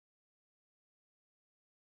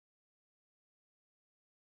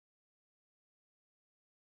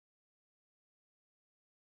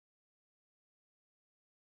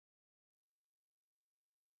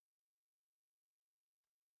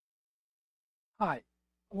Hi,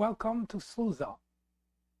 welcome to SLUZA,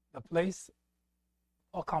 the place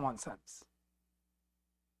for common sense.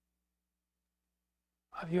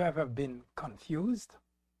 Have you ever been confused?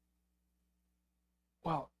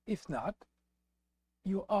 Well, if not,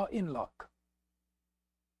 you are in luck.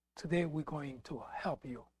 Today we're going to help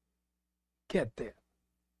you get there.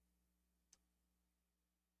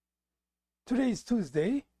 Today is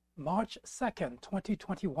Tuesday, March 2nd,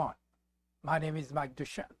 2021. My name is Mike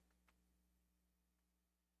Duchenne.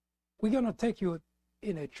 We're going to take you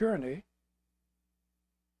in a journey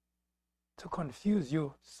to confuse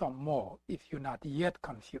you some more if you're not yet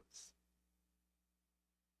confused.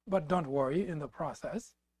 But don't worry, in the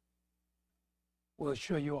process, we'll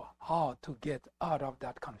show you how to get out of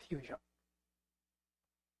that confusion.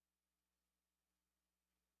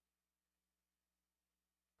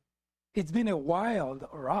 It's been a wild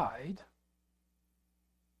ride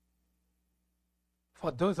for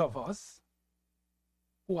those of us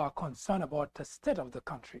who are concerned about the state of the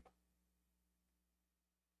country.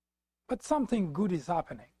 But something good is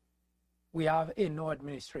happening. We have a new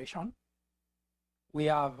administration. We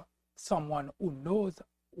have someone who knows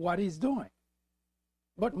what he's doing.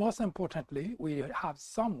 But most importantly, we have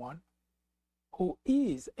someone who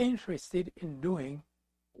is interested in doing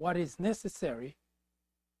what is necessary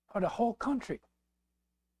for the whole country.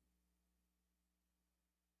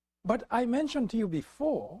 But I mentioned to you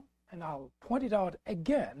before, and I'll point it out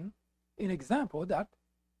again, in example, that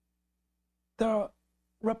the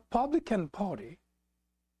Republican Party,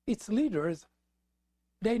 its leaders,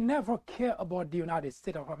 they never care about the United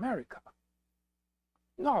States of America.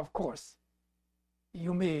 Now, of course,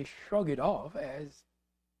 you may shrug it off as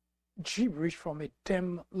gibberish from a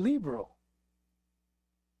damn liberal.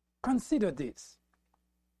 Consider this.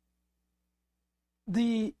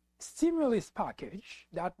 The stimulus package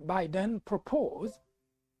that Biden proposed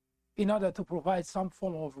in order to provide some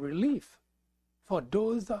form of relief for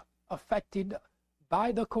those affected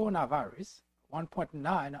by the coronavirus,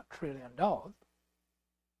 $1.9 trillion,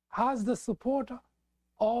 has the support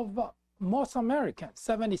of most Americans,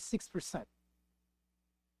 76%.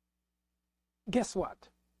 Guess what?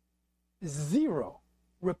 Zero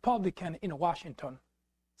Republican in Washington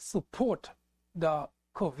support the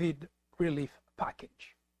COVID relief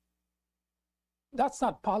package. That's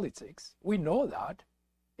not politics. We know that.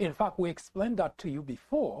 In fact, we explained that to you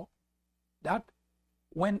before, that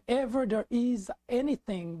whenever there is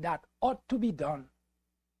anything that ought to be done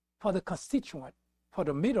for the constituent, for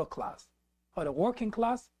the middle class, for the working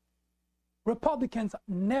class, Republicans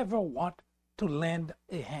never want to lend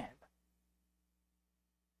a hand.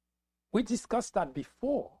 We discussed that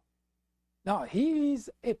before. Now, here is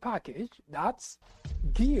a package that's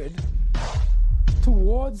geared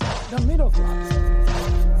towards the middle class,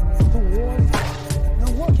 towards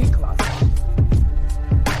the working class.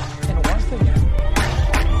 And once again,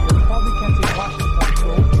 the Republicans in Washington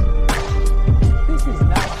know this is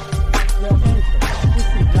not their interest. This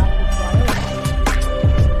is not the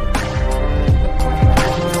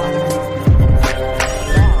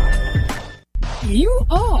priority. You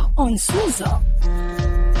are on SLUZA.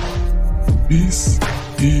 This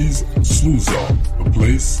is SLUZA, the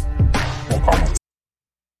place for common.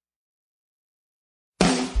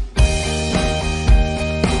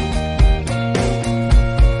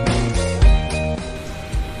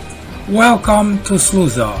 Welcome to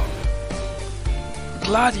SLUZA.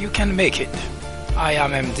 Glad you can make it. I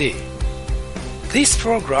am MD. This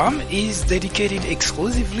program is dedicated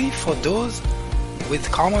exclusively for those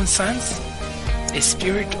with common sense, a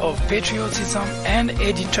spirit of patriotism, and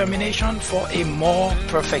a determination for a more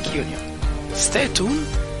perfect union. Stay tuned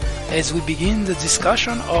as we begin the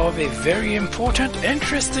discussion of a very important,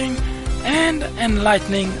 interesting, and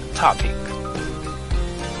enlightening topic.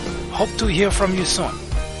 Hope to hear from you soon.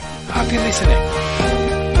 Happy listening.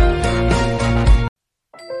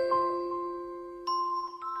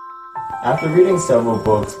 After reading several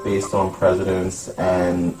books based on presidents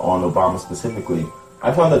and on Obama specifically,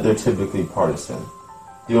 I found that they're typically partisan.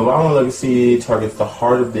 The Obama legacy targets the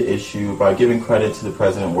heart of the issue by giving credit to the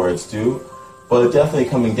president where it's due, but definitely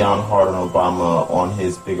coming down hard on Obama on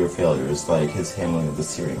his bigger failures, like his handling of the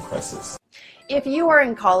Syrian crisis. If you are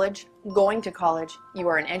in college, going to college, you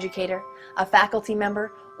are an educator, a faculty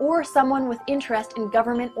member, or someone with interest in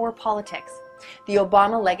government or politics, The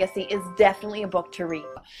Obama Legacy is definitely a book to read.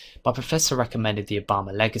 My professor recommended The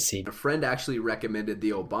Obama Legacy. A friend actually recommended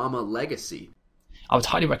The Obama Legacy. I would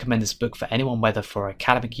highly recommend this book for anyone, whether for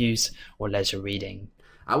academic use or leisure reading.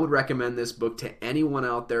 I would recommend this book to anyone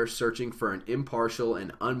out there searching for an impartial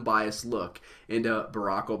and unbiased look into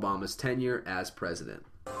Barack Obama's tenure as president.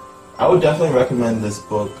 I would definitely recommend this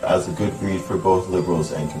book as a good read for both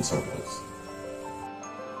liberals and conservatives.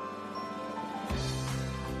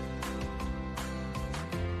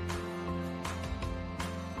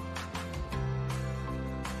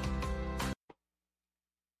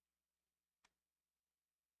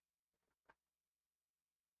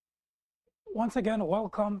 Once again,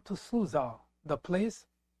 welcome to SUSA, the place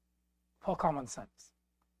for common sense.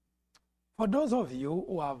 For those of you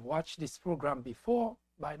who have watched this program before,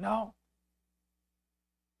 by now,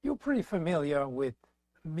 you're pretty familiar with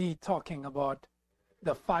me talking about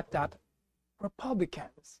the fact that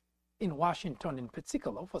Republicans in Washington in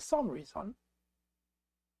particular, for some reason,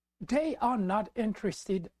 they are not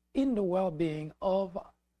interested in the well-being of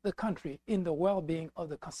the country, in the well-being of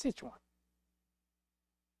the constituent.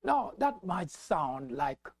 Now, that might sound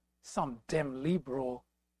like some damn liberal,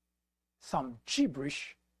 some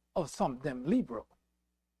gibberish of some damn liberal.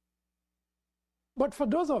 But for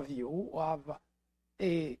those of you who have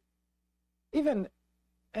even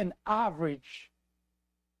an average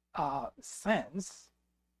sense,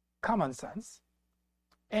 common sense,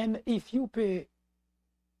 and if you pay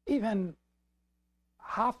even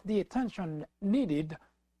half the attention needed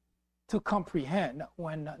to comprehend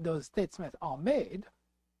when those statements are made,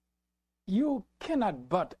 you cannot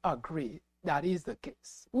but agree that is the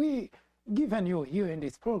case. We given you here in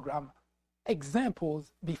this program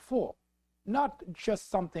examples before, not just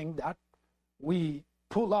something that we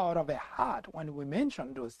pull out of a hat when we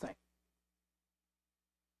mention those things.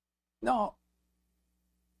 Now,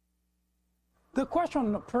 the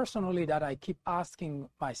question personally that I keep asking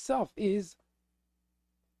myself is,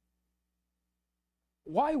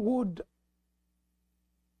 why would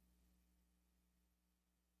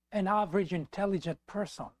an average intelligent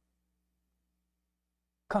person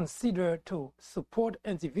consider to support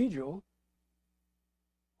individuals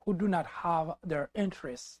who do not have their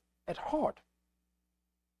interests at heart?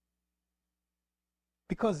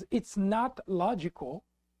 Because it's not logical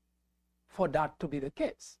for that to be the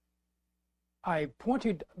case. I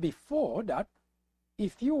pointed before that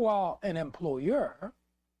if you are an employer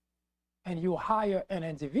and you hire an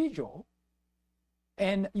individual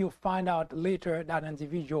and you find out later that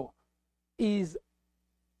individual is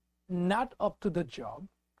not up to the job,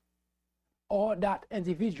 or that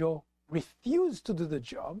individual refused to do the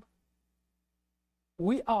job,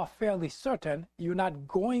 we are fairly certain you're not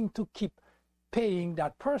going to keep paying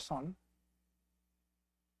that person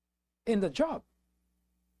in the job.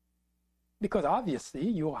 Because obviously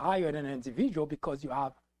you hired an individual because you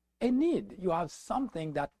have a need, you have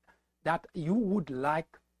something that you would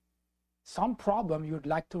like, some problem you'd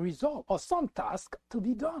like to resolve, or some task to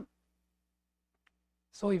be done.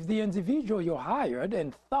 So if the individual you hired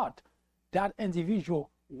and thought that individual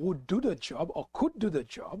would do the job or could do the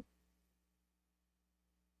job,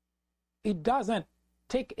 it doesn't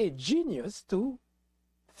take a genius to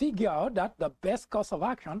figure out that the best course of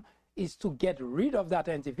action is to get rid of that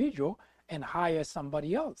individual and hire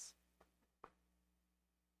somebody else.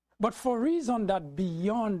 But for reasons that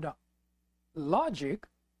beyond logic,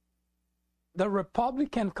 the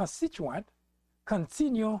Republican constituent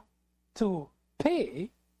continue to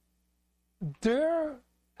pay their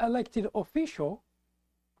elected official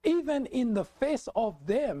even in the face of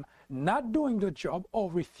them not doing the job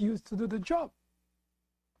or refuse to do the job.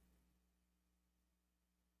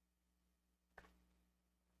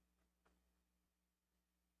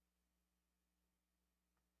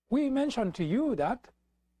 We mentioned to you that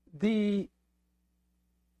the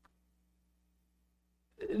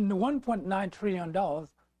 $1.9 trillion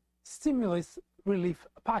stimulus relief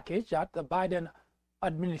package that the Biden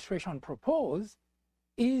administration proposed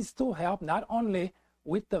is to help not only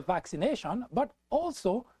with the vaccination, but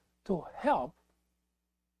also to help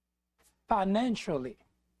financially,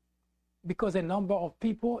 because a number of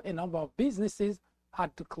people, a number of businesses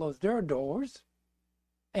had to close their doors,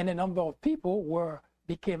 and a number of people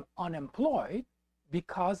became unemployed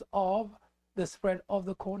because of the spread of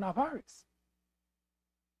the coronavirus.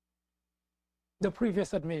 The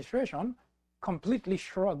previous administration completely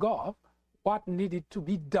shrugged off what needed to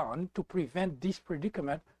be done to prevent this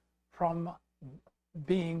predicament from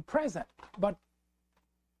being present. But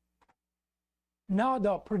now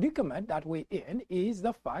the predicament that we're in is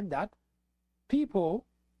the fact that people,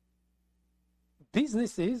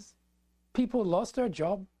 businesses, people lost their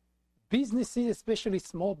job, businesses, especially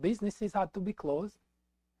small businesses, had to be closed,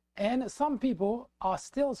 and some people are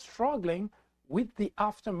still struggling with the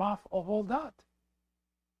aftermath of all that.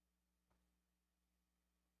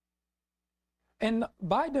 And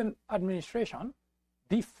Biden administration,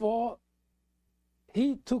 before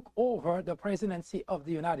he took over the presidency of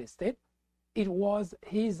the United States, it was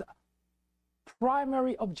his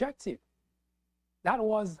primary objective. That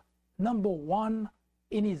was number one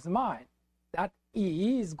in his mind, that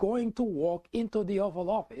he is going to walk into the Oval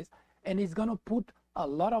Office and he's going to put a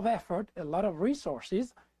lot of effort, a lot of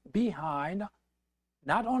resources behind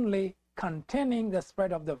not only containing the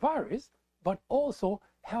spread of the virus, but also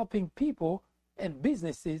helping people and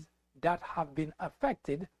businesses that have been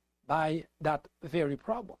affected by that very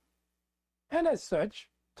problem. And as such,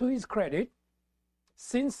 to his credit,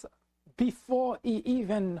 since before he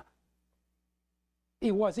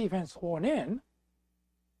was even sworn in,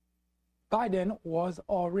 Biden was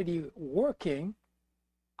already working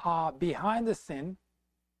behind the scene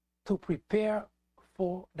to prepare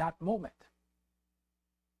for that moment.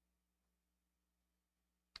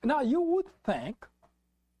 Now, you would think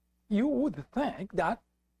that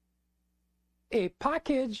a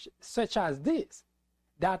package such as this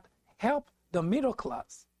that help the middle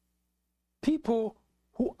class, people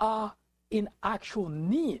who are in actual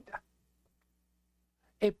need,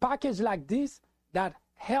 a package like this that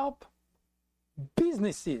help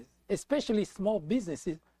businesses, especially small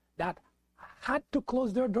businesses that had to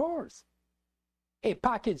close their doors, a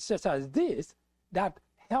package such as this that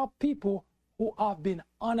help people who have been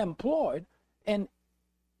unemployed and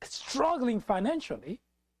struggling financially,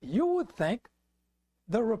 you would think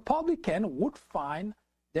the Republican would find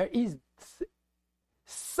there is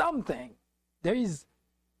something, there is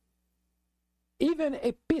even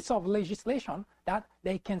a piece of legislation that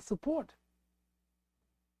they can support.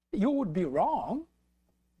 You would be wrong,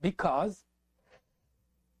 because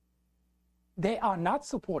they are not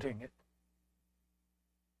supporting it.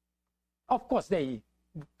 Of course, they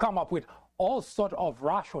come up with all sorts of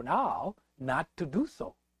rationale not to do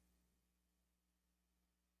so.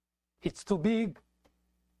 It's too big.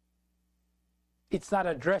 It's not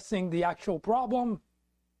addressing the actual problem,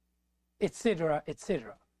 etc.,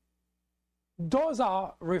 etc. Those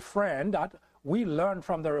are refrains that we learned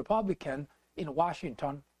from the Republican in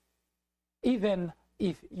Washington, even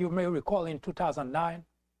if you may recall in 2009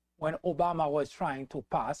 when Obama was trying to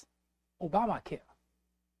pass Obamacare.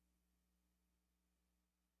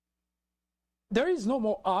 There is no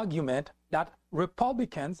more argument that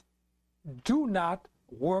Republicans do not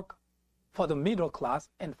work for the middle class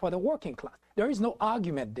and for the working class. There is no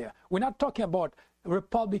argument there. We're not talking about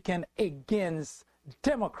Republican against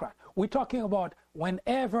Democrat. We're talking about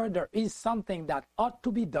whenever there is something that ought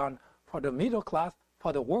to be done for the middle class,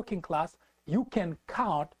 for the working class, you can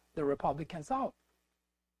count the Republicans out.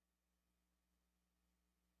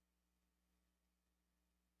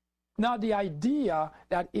 Now, the idea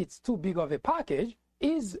that it's too big of a package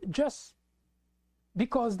is just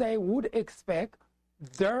because they would expect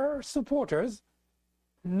their supporters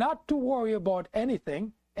not to worry about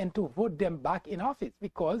anything and to vote them back in office,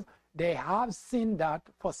 because they have seen that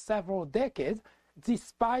for several decades,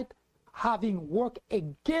 despite having worked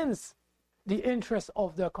against the interests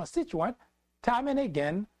of their constituent, time and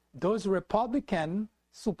again, those Republican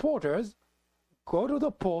supporters go to the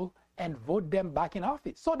poll and vote them back in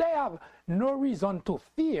office. So they have no reason to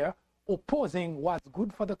fear opposing what's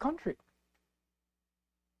good for the country.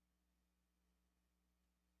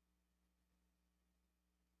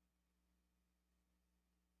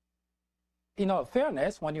 In all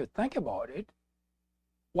fairness, when you think about it,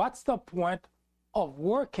 what's the point of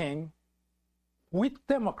working with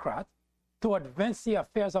Democrats to advance the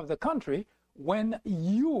affairs of the country when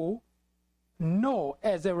you know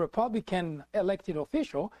as a Republican elected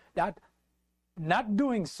official that not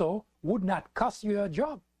doing so would not cost you your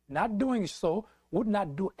job? Not doing so would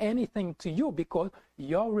not do anything to you, because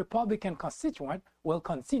your Republican constituent will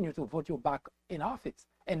continue to vote you back in office.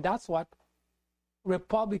 And that's what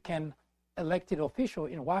Republican elected officials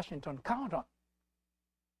in Washington count on.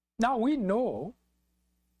 Now, we know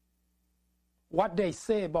what they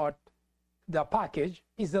say about the package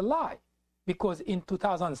is a lie, because in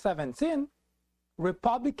 2017,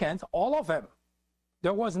 Republicans, all of them,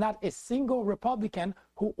 there was not a single Republican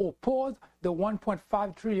who opposed the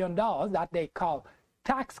 $1.5 trillion that they call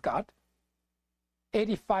tax cut,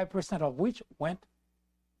 85% of which went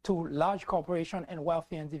to large corporations and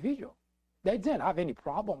wealthy individuals. They didn't have any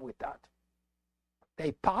problem with that.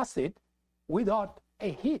 They passed it without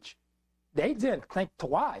a hitch. They didn't think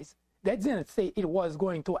twice. They didn't say it was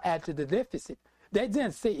going to add to the deficit. They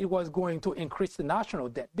didn't say it was going to increase the national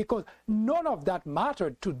debt, because none of that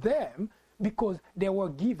mattered to them, because they were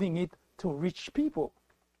giving it to rich people.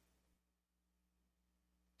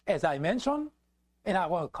 As I mentioned, and I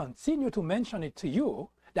will continue to mention it to you,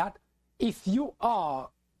 that if you are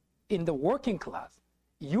in the working class,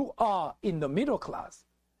 you are in the middle class,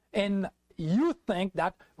 and you think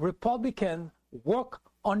that Republicans work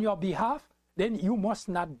on your behalf, then you must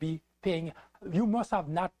have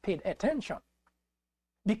not paid attention.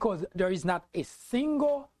 Because there is not a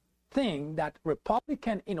single thing that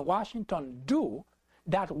Republicans in Washington do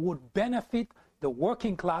that would benefit the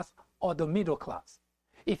working class or the middle class.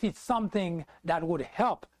 If it's something that would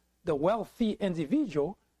help the wealthy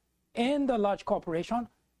individual and the large corporation,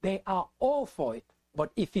 they are all for it.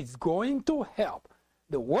 But if it's going to help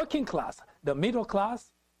the working class, the middle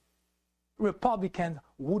class, Republicans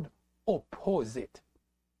would oppose it.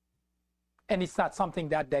 And it's not something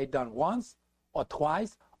that they done once or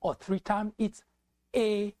twice or 3 times. It's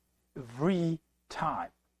every time.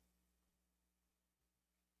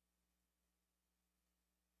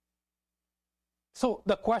 So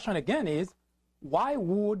the question again is, why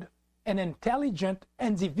would an intelligent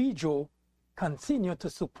individual continue to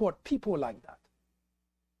support people like that?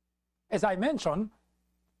 As I mentioned,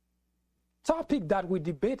 topic that we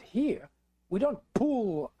debate here, we don't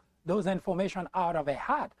pull those information out of a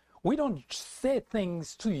hat. We don't say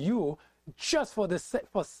things to you just for the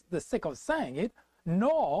sake of saying it,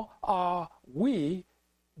 nor are we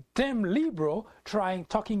damn liberal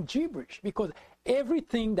talking gibberish, because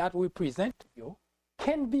everything that we present to you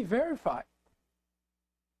can be verified.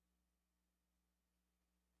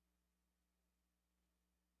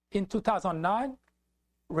 In 2009,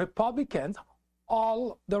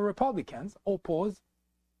 all the Republicans opposed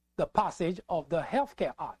the passage of the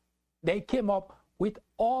Healthcare Act. They came up with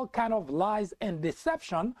all kind of lies and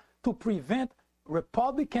deception to prevent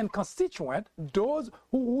Republican constituents, those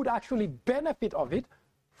who would actually benefit of it,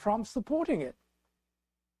 from supporting it.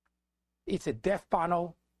 It's a death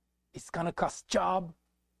panel. It's going to cost jobs.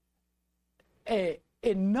 A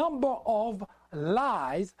number of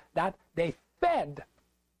lies that they fed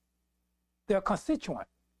their constituent.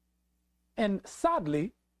 And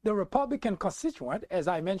sadly, the Republican constituent, as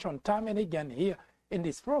I mentioned time and again here in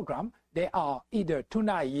this program, they are either too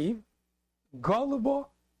naive, gullible,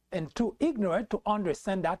 and too ignorant to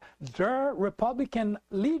understand that their Republican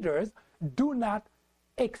leaders do not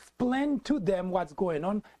explain to them what's going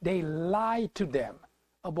on. They lie to them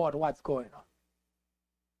about what's going on.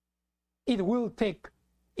 It would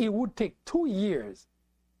take 2 years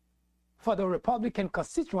for the Republican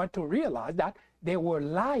constituent to realize that they were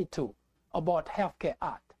lied to about Healthcare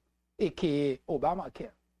Act, aka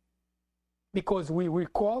Obamacare. Because we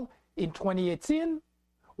recall in 2018,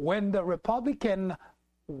 when the Republicans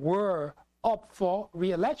were up for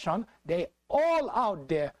re-election, they all out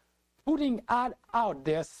there putting ad out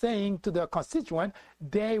there saying to their constituent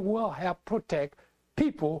they will help protect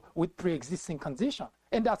people with pre-existing conditions.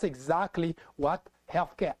 And that's exactly what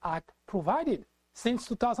Healthcare Act provided. Since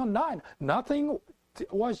 2009, nothing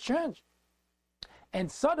was changed. And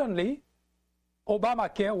suddenly,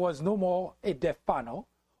 Obamacare was no more a death panel.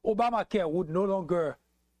 Obamacare would no longer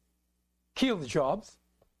kill jobs.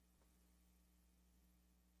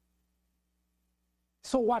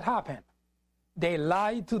 So what happened? They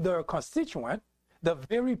lied to their constituent, the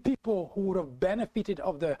very people who would have benefited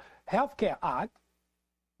of the Healthcare Act,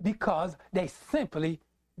 because they simply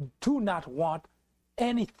do not want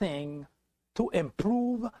anything to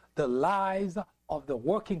improve the lives of the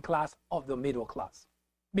working class, of the middle class.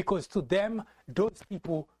 Because to them, those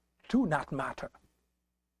people do not matter.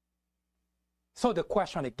 So the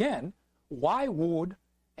question again, why would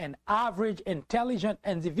an average intelligent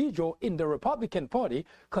individual in the Republican Party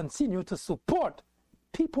continue to support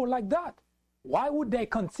people like that? Why would they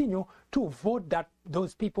continue to vote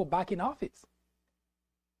those people back in office?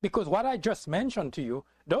 Because what I just mentioned to you,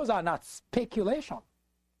 those are not speculation.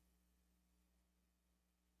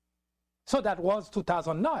 So that was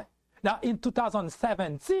 2009. Now in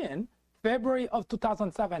 2017, February of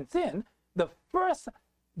 2017,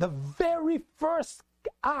 the very first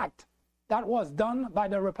act that was done by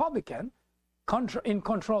the Republican in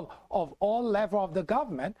control of all levels of the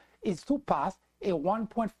government is to pass a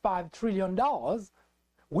 $1.5 trillion,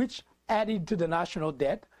 which added to the national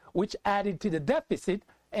debt, which added to the deficit,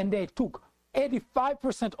 and they took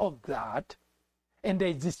 85% of that and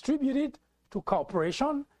they distributed to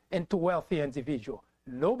corporations and to wealthy individuals.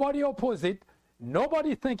 Nobody opposed it.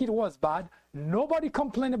 Nobody think it was bad. Nobody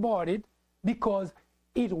complained about it, because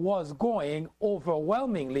it was going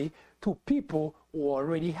overwhelmingly to people who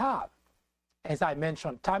already have. As I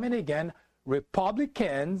mentioned time and again,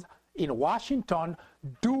 Republicans in Washington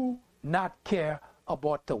do not care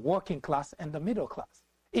about the working class and the middle class.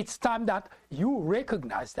 It's time that you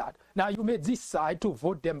recognize that. Now, you may decide to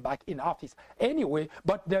vote them back in office anyway,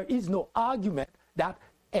 but there is no argument that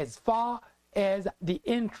as far as the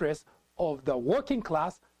interest of the working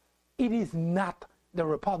class, it is not the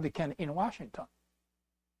Republican in Washington.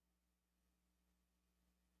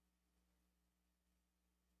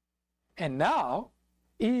 And now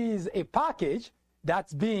is a package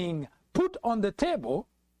that's being put on the table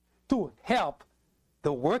to help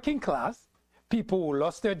the working class, people who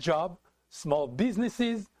lost their job, small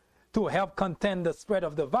businesses, to help contain the spread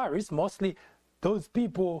of the virus, mostly those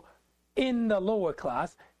people in the lower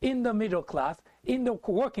class, in the middle class, in the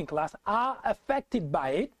working class are affected by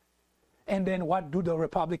it. And then what do the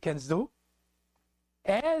Republicans do?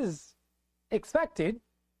 As expected,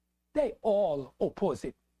 they all oppose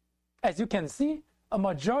it. As you can see, a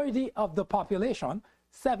majority of the population,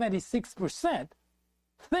 76%,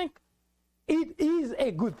 think it is a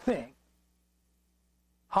good thing.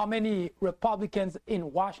 How many Republicans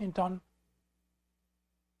in Washington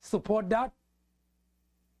support that?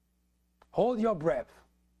 Hold your breath.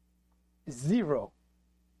 0.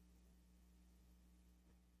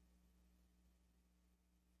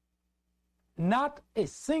 Not a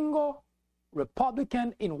single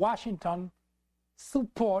Republican in Washington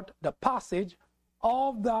support the passage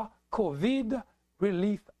of the COVID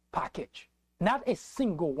relief package. Not a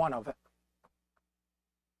single one of it.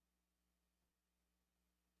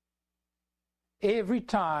 Every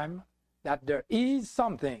time that there is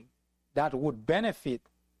something that would benefit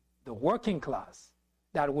the working class,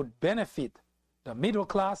 that would benefit the middle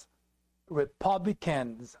class,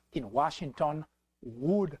 Republicans in Washington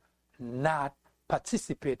would not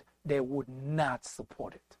participate. They would not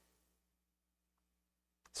support it.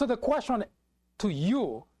 So the question to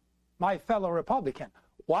you, my fellow Republican,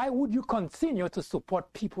 why would you continue to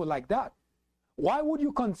support people like that? Why would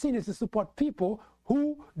you continue to support people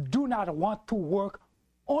who do not want to work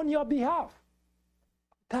on your behalf?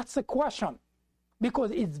 That's the question.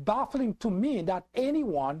 Because it's baffling to me that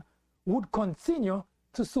anyone would continue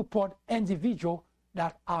to support individuals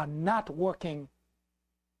that are not working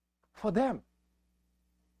for them.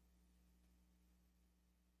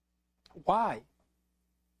 Why?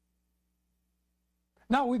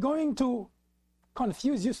 Now we're going to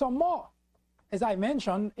confuse you some more. As I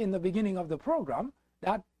mentioned in the beginning of the program,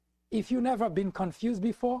 that if you've never been confused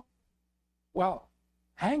before, well,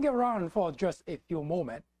 hang around for just a few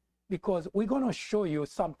moments, because we're going to show you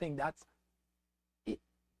something that's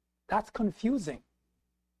confusing.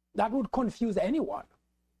 That would confuse anyone,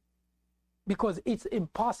 because it's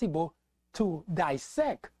impossible to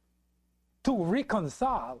dissect, to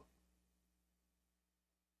reconcile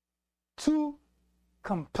two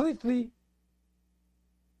completely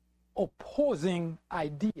opposing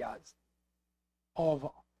ideas of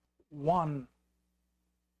one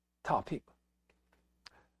topic.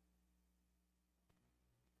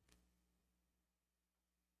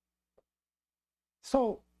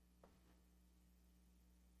 So,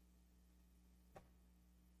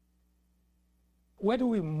 where do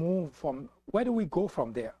we move from? Where do we go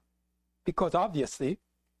from there? Because obviously,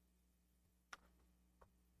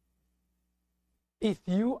 if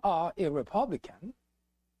you are a Republican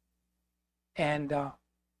and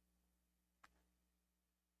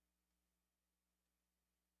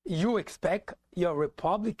you expect your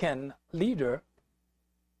Republican leader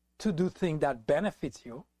to do things that benefits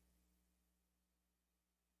you,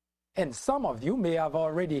 and some of you may have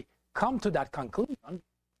already come to that conclusion,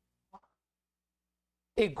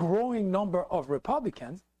 a growing number of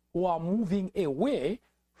Republicans who are moving away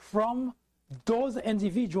from those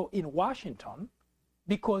individuals in Washington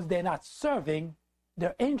because they're not serving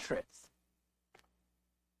their interests.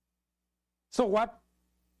 So what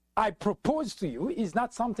I propose to you is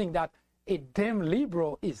not something that a damn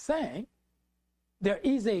liberal is saying. There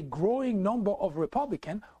is a growing number of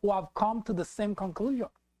Republicans who have come to the same conclusion,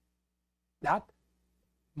 that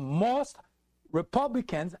most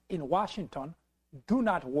Republicans in Washington do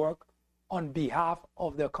not work on behalf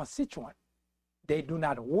of their constituents. They do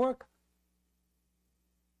not work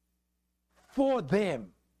for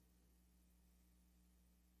them.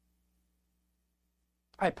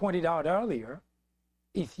 I pointed out earlier,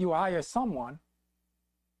 if you hire someone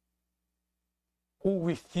who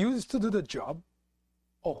refuses to do the job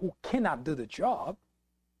or who cannot do the job,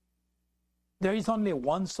 there is only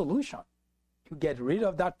one solution. You get rid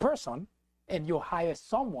of that person and you hire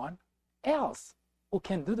someone else who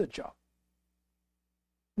can do the job.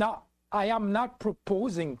 Now, I am not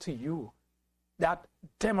proposing to you that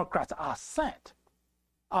Democrats are saints.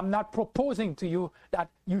 I'm not proposing to you that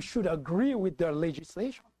you should agree with their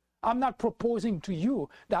legislation. I'm not proposing to you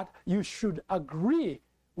that you should agree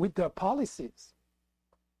with their policies.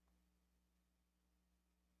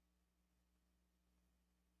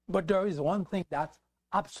 But there is one thing that's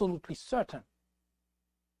absolutely certain.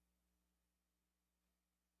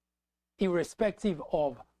 Irrespective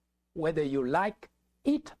of whether you like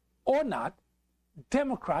it or not,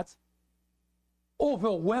 Democrats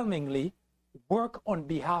overwhelmingly work on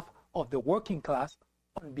behalf of the working class,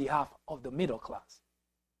 on behalf of the middle class.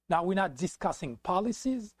 Now, we're not discussing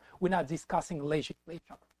policies, we're not discussing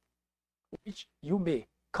legislation, which you may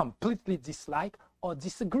completely dislike or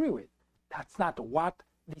disagree with. That's not what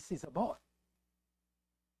this is about.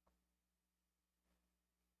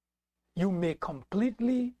 You may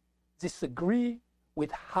completely disagree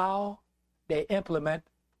with how they implement,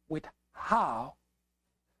 with how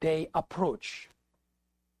they approach.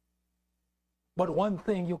 But one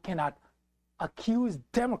thing you cannot accuse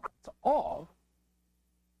Democrats of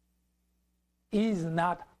is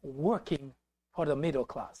not working for the middle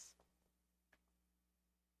class.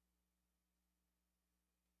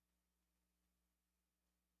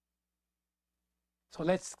 So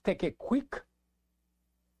let's take a quick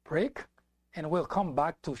break and we'll come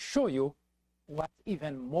back to show you what's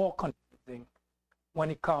even more confusing when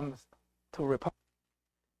it comes to Republicans.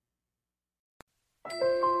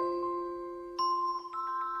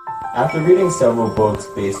 After reading several books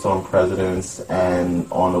based on presidents and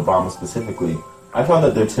on Obama specifically, I found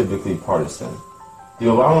that they're typically partisan. The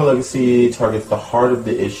Obama legacy targets the heart of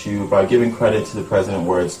the issue by giving credit to the president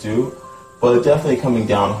where it's due, but definitely coming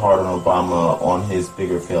down hard on Obama on his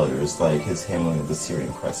bigger failures, like his handling of the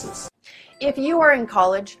Syrian crisis. If you are in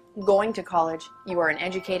college, going to college, you are an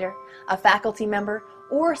educator, a faculty member,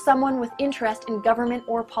 or someone with interest in government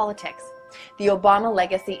or politics, The Obama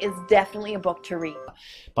Legacy is definitely a book to read.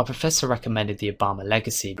 My professor recommended The Obama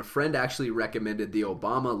Legacy. A friend actually recommended The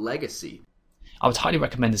Obama Legacy. I would highly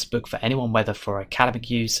recommend this book for anyone, whether for academic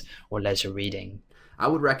use or leisure reading. I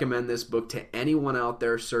would recommend this book to anyone out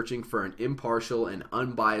there searching for an impartial and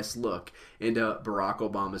unbiased look into Barack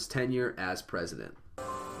Obama's tenure as president.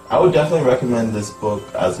 I would definitely recommend this book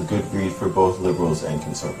as a good read for both liberals and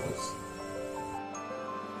conservatives.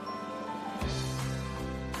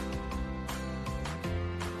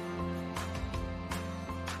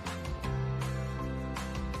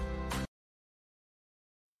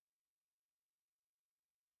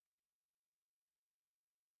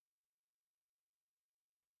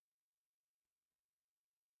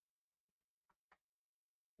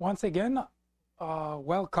 Once again,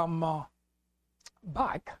 welcome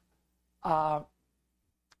back.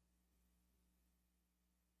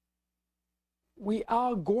 We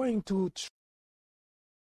are going to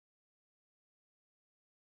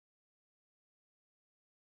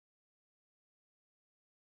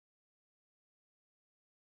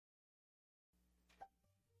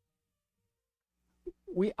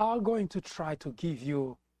try to give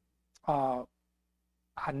you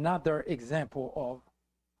another example of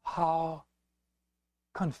how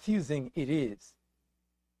confusing it is.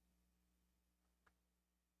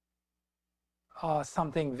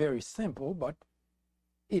 Something very simple, but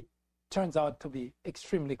it turns out to be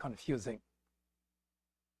extremely confusing.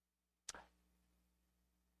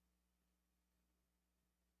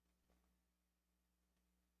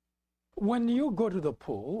 When you go to the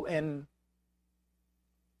poll and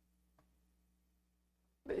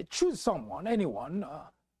choose someone, anyone,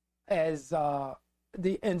 as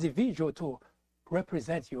the individual to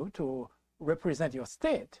represent you, to represent your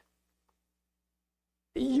state,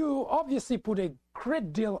 you obviously put a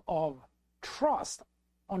great deal of trust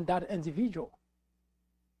on that individual.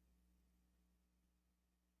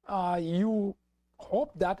 You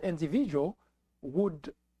hope that individual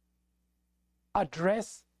would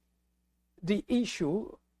address the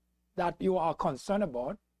issue that you are concerned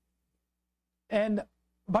about,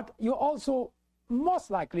 but you also most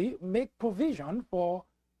likely make provision for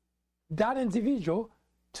that individual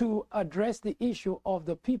to address the issue of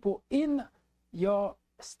the people in your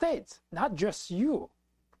state, not just you,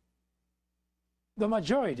 the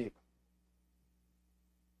majority.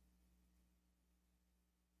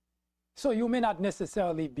 So you may not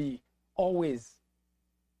necessarily be always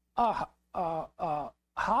happy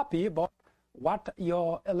about what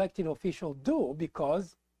your elected officials do,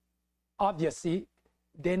 because obviously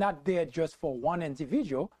they're not there just for one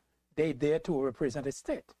individual, they're there to represent a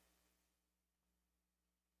state.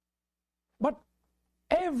 But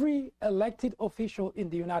every elected official in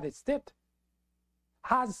the United States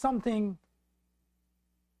has something,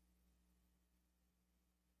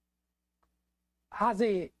 has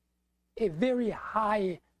a very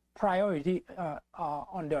high priority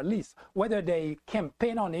on their list. Whether they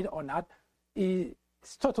campaign on it or not is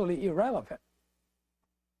totally irrelevant.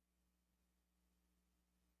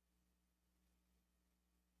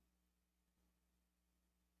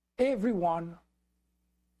 Everyone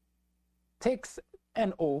takes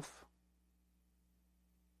an oath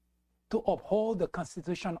to uphold the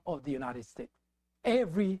Constitution of the United States.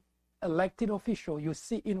 Every elected official you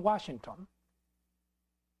see in Washington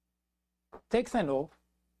takes an oath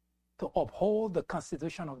to uphold the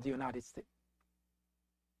Constitution of the United States.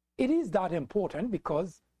 It is that important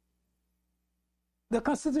because the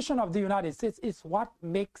Constitution of the United States is what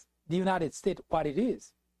makes the United States what it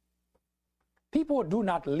is. People do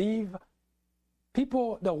not leave,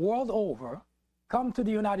 people the world over come to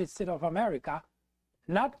the United States of America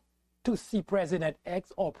not to see President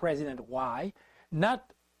X or President Y,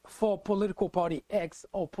 not for political party X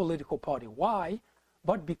or political party Y,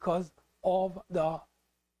 but because of the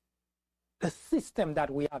system that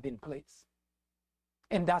we have in place.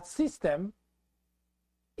 And that system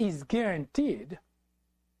is guaranteed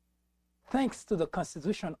thanks to the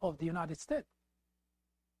Constitution of the United States.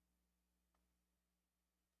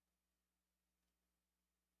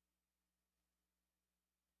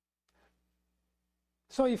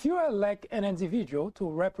 So if you elect an individual to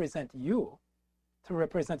represent you, to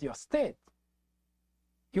represent your state,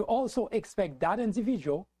 you also expect that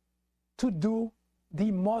individual to do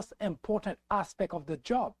the most important aspect of the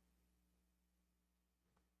job,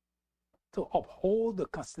 to uphold the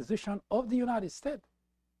Constitution of the United States.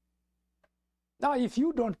 Now, if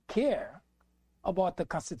you don't care about the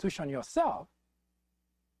Constitution yourself,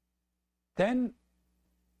 then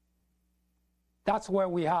that's where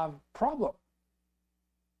we have problem.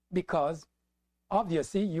 Because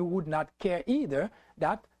obviously you would not care either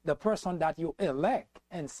that the person that you elect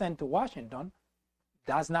and send to Washington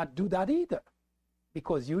does not do that either.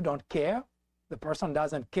 Because you don't care, the person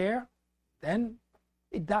doesn't care, then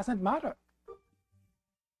it doesn't matter.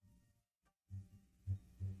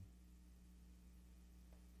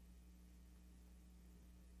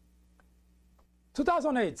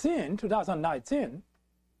 In 2019,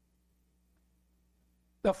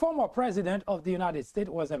 the former president of the United States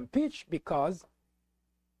was impeached because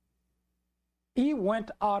he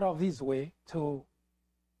went out of his way to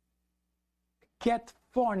get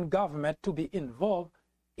foreign government to be involved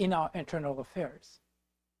in our internal affairs.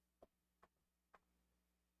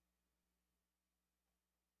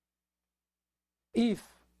 If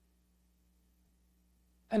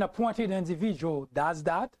an appointed individual does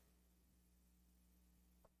that,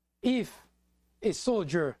 if a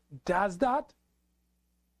soldier does that,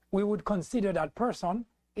 we would consider that person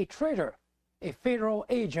a traitor. A federal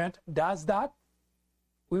agent does that,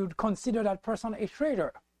 we would consider that person a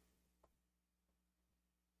traitor.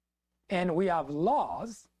 And we have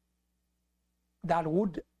laws that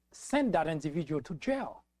would send that individual to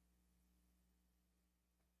jail.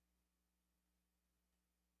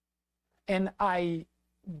 And I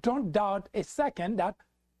don't doubt a second that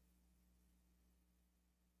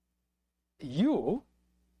you,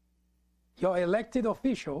 your elected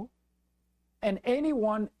official, and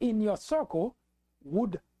anyone in your circle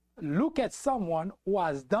would look at someone who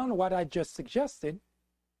has done what I just suggested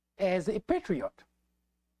as a patriot.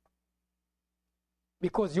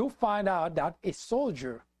 Because you find out that a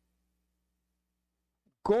soldier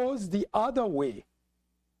goes the other way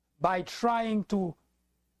by trying to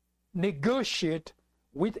negotiate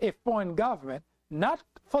with a foreign government, not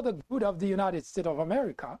for the good of the United States of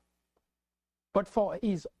America, but for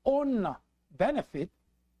his own benefit.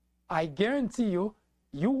 I guarantee you,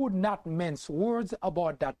 you would not mince words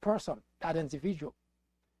about that person, that individual.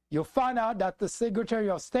 You find out that the Secretary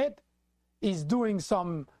of State is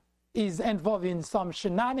involved in some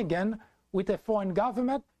shenanigan with a foreign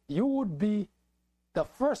government, you would be the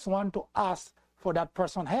first one to ask for that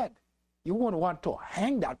person's head. You would want to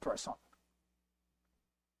hang that person.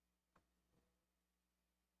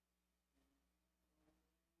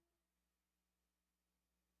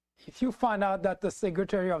 If you find out that the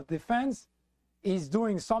Secretary of Defense is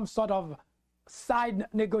doing some sort of side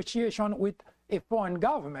negotiation with a foreign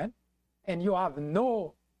government, and you have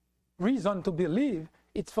no reason to believe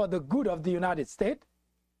it's for the good of the United States,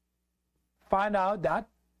 find out that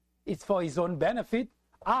it's for his own benefit,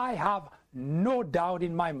 I have no doubt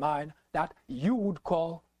in my mind that you would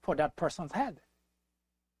call for that person's head.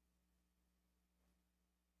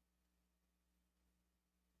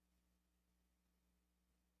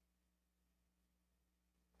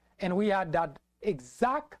 And we had that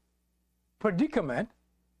exact predicament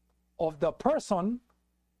of the person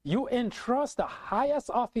you entrust the highest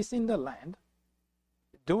office in the land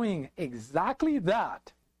doing exactly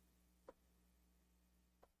that.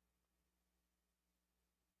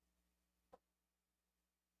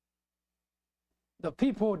 The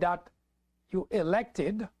people that you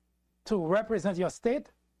elected to represent your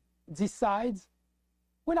state decides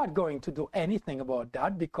we're not going to do anything about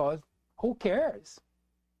that because who cares?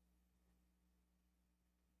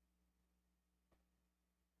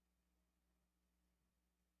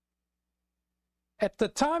 At the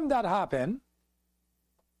time that happened,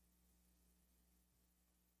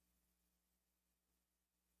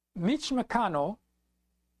 Mitch McConnell,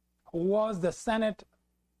 who was the Senate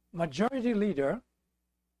Majority Leader,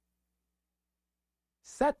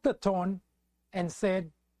 set the tone and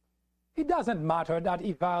said, it doesn't matter that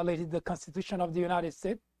he violated the Constitution of the United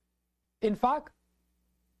States. In fact,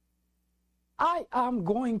 I am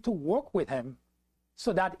going to work with him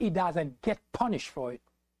so that he doesn't get punished for it.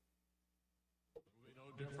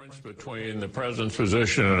 No difference between the president's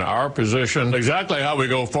position and our position. Exactly how we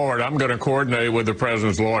go forward, I'm going to coordinate with the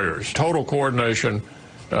president's lawyers. Total coordination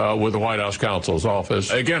with the White House counsel's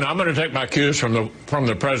office. Again, I'm going to take my cues from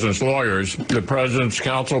the president's lawyers. The president's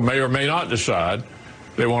counsel may or may not decide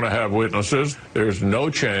they want to have witnesses. There's no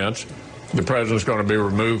chance the president's going to be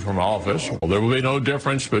removed from office. There will be no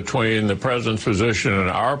difference between the president's position and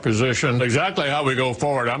our position. Exactly how we go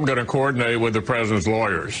forward, I'm going to coordinate with the president's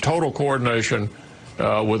lawyers. Total coordination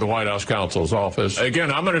with the White House counsel's office.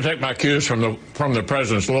 Again, I'm going to take my cues from the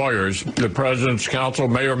president's lawyers. The president's counsel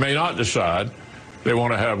may or may not decide they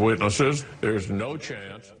want to have witnesses. There's no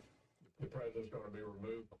chance the president's going to be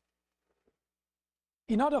removed.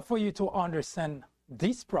 In order for you to understand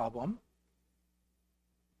this problem,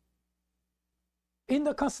 in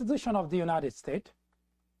the Constitution of the United States,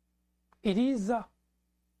 it is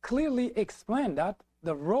clearly explained that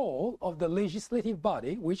the role of the legislative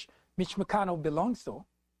body, which Mitch McConnell belongs to,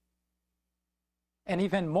 and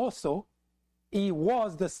even more so, he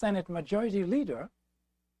was the Senate Majority Leader,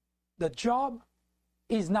 the job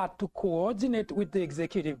is not to coordinate with the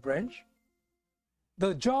executive branch.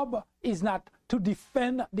 The job is not to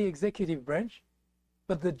defend the executive branch,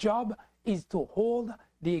 but the job is to hold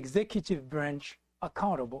the executive branch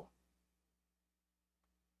accountable.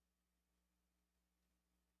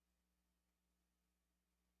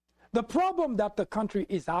 The problem that the country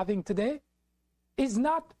is having today is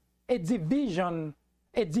not a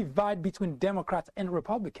divide between Democrats and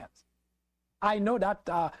Republicans. I know that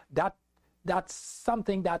that's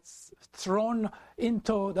something that's thrown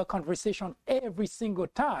into the conversation every single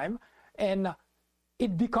time, and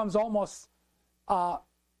it becomes almost the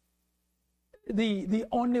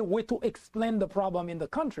only way to explain the problem in the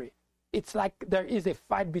country. It's like there is a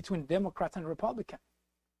fight between Democrats and Republicans.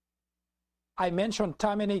 I mentioned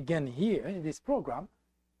time and again here in this program,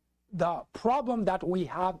 the problem that we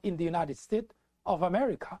have in the United States of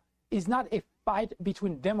America is not a fight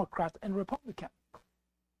between Democrats and Republicans.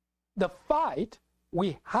 The fight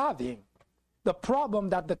we're having, the problem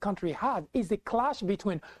that the country has, is a clash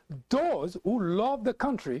between those who love the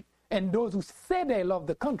country and those who say they love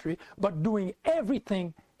the country, but doing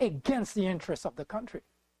everything against the interests of the country.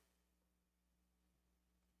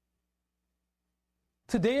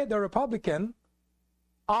 Today, the Republicans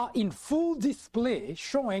are in full display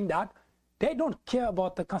showing that they don't care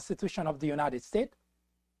about the Constitution of the United States,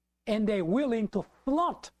 and they're willing to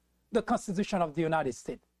flaunt the Constitution of the United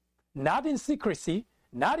States. Not in secrecy,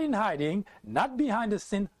 not in hiding, not behind the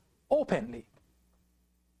scene, openly.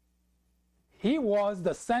 He was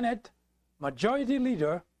the Senate Majority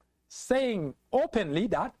Leader saying openly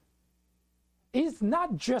that he's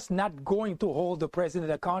not just not going to hold the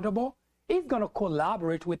president accountable, he's going to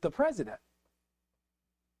collaborate with the president.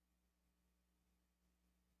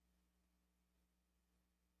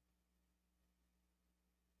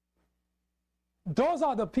 Those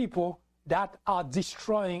are the people that are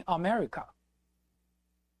destroying America.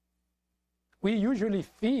 We usually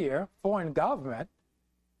fear foreign government.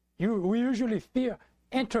 We usually fear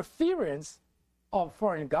interference of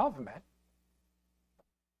foreign government.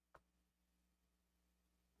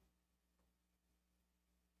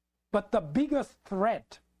 But the biggest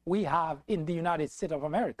threat we have in the United States of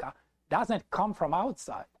America doesn't come from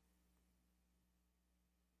outside.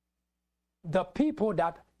 The people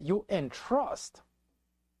that you entrust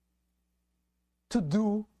to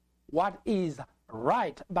do what is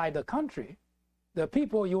right by the country, the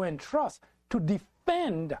people you entrust to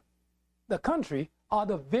defend the country, are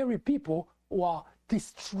the very people who are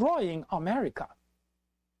destroying America.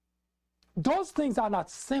 Those things are not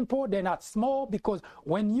simple, they're not small, because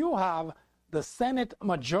when you have the Senate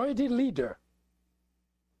Majority Leader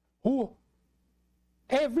who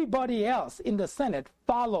everybody else in the Senate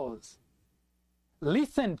follows,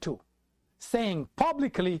 listen to, saying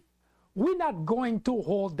publicly, we're not going to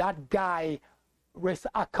hold that guy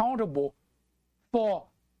accountable for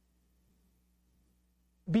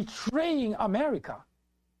betraying America.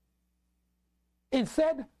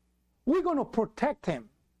 Instead, we're going to protect him.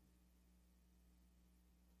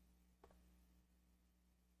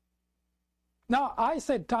 Now, I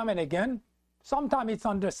said time and again, sometimes it's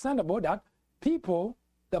understandable that people,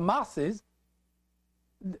 the masses,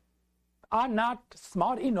 are not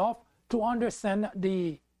smart enough to understand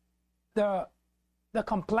the the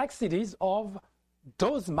complexities of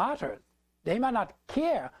those matters. They might not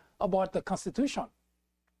care about the Constitution.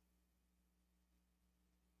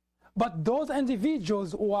 But those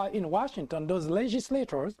individuals who are in Washington, those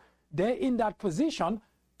legislators, they're in that position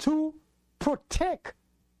to protect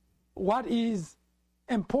what is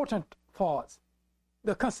important for us,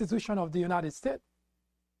 the Constitution of the United States.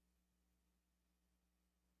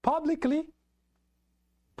 Publicly,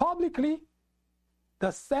 the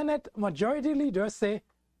Senate Majority Leader say,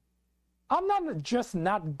 I'm not just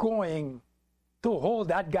not going to hold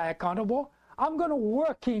that guy accountable, I'm going to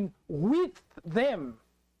working with them.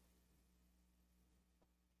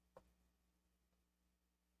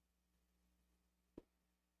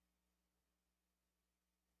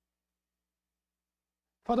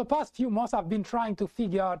 For the past few months, I've been trying to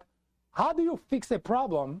figure out how do you fix a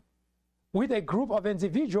problem with a group of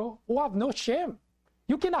individuals who have no shame.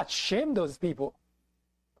 You cannot shame those people.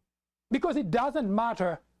 Because it doesn't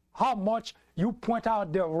matter how much you point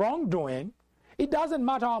out their wrongdoing. It doesn't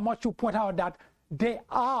matter how much you point out that they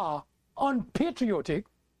are unpatriotic.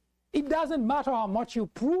 It doesn't matter how much you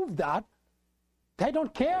prove that. They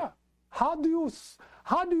don't care. How do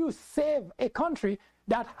you save a country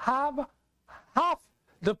that have half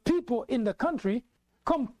the people in the country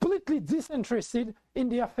completely disinterested in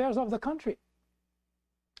the affairs of the country?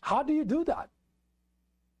 How do you do that?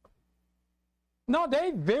 Now,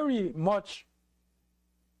 they're very much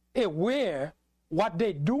aware what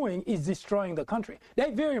they're doing is destroying the country.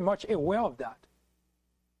 They're very much aware of that.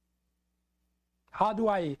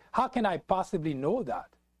 How can I possibly know that?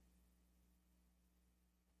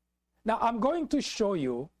 Now, I'm going to show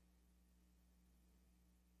you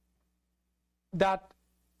that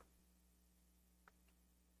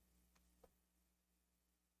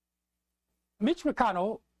Mitch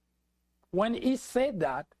McConnell, when he said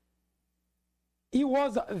that, he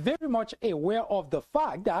was very much aware of the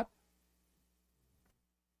fact that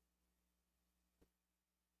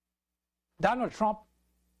Donald Trump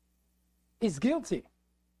is guilty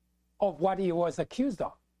of what he was accused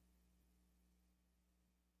of.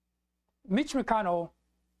 Mitch McConnell,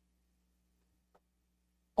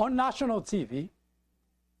 on national TV,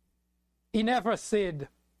 he never said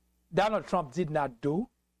Donald Trump did not do.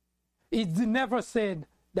 He never said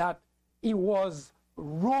that he was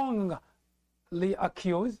wrongly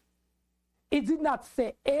accused. He did not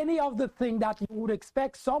say any of the things that you would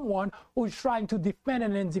expect someone who is trying to defend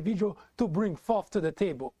an individual to bring forth to the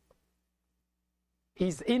table.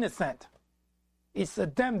 He's innocent. It's a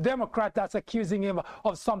damn Democrat that's accusing him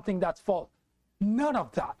of something that's false. None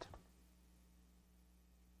of that.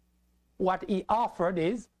 What he offered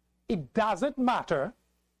is, it doesn't matter.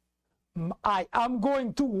 I am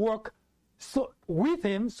going to work with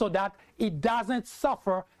him so that he doesn't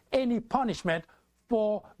suffer any punishment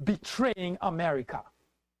for betraying America.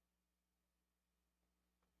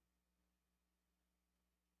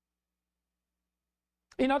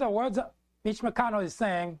 In other words, Mitch McConnell is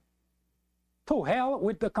saying, to hell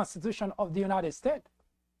with the Constitution of the United States.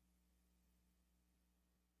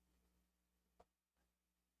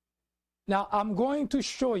 Now, I'm going to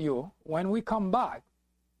show you, when we come back,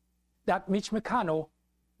 that Mitch McConnell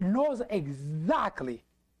knows exactly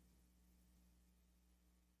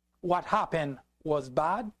what happened was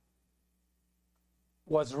bad,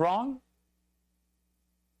 was wrong,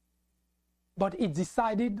 but he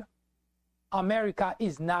decided America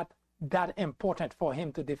is not that important for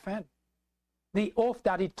him to defend. The oath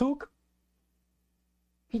that he took,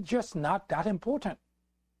 it's just not that important.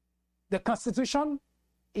 The Constitution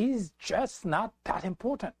is just not that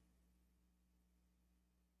important.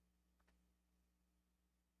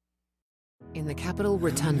 In the Capitol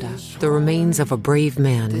Rotunda, the remains of a brave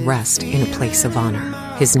man rest in a place of honor.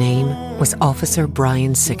 His name was Officer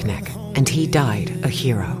Brian Sicknick, and he died a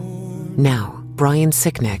hero. Now, Brian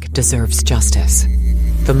Sicknick deserves justice.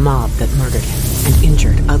 The mob that murdered him and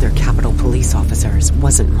injured other Capitol police officers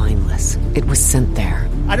wasn't mindless. It was sent there.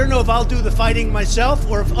 I don't know if I'll do the fighting myself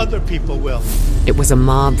or if other people will. It was a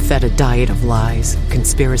mob fed a diet of lies,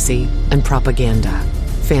 conspiracy, and propaganda.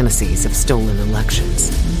 Fantasies of stolen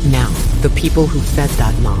elections. Now, the people who fed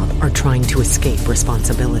that mob are trying to escape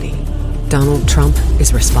responsibility. Donald Trump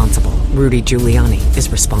is responsible. Rudy Giuliani is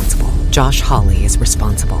responsible. Josh Hawley is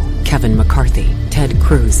responsible. Kevin McCarthy, Ted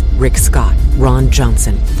Cruz, Rick Scott, Ron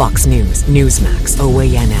Johnson, Fox News, Newsmax,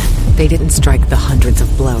 OANN. They didn't strike the hundreds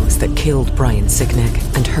of blows that killed Brian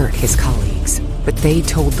Sicknick and hurt his colleagues. But they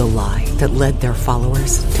told the lie that led their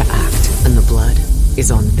followers to act, and the blood is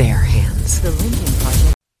on their hands. The Lincoln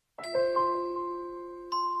Project.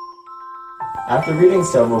 After reading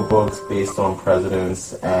several books based on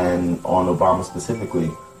presidents and on Obama specifically,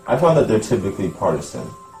 I found that they're typically partisan.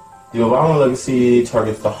 The Obama legacy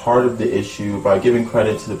targets the heart of the issue by giving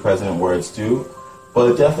credit to the president where it's due,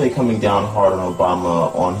 but definitely coming down hard on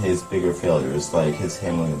Obama on his bigger failures, like his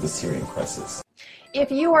handling of the Syrian crisis. If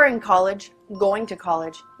you are in college, going to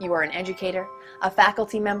college, you are an educator, a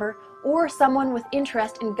faculty member, or someone with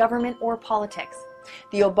interest in government or politics,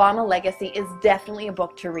 The Obama Legacy is definitely a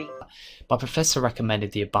book to read. My professor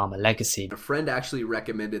recommended The Obama Legacy. A friend actually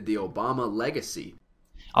recommended The Obama Legacy.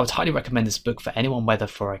 I would highly recommend this book for anyone, whether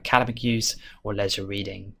for academic use or leisure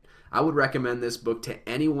reading. I would recommend this book to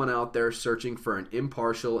anyone out there searching for an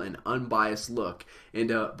impartial and unbiased look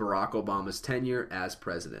into Barack Obama's tenure as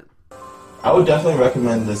president. I would definitely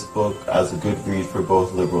recommend this book as a good read for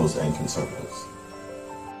both liberals and conservatives.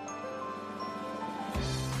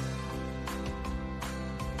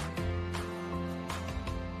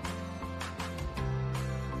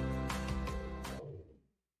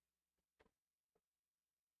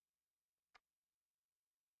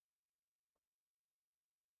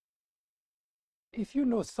 If you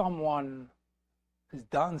know someone has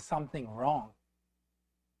done something wrong,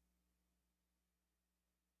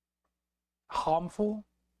 harmful,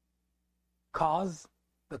 cause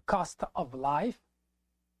the cost of life,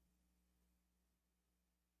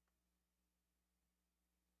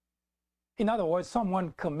 in other words,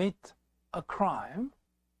 someone commit a crime,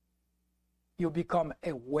 you become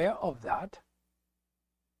aware of that.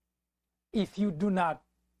 If you do not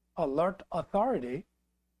alert authority,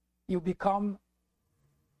 you become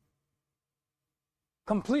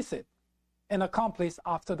complicit, an accomplice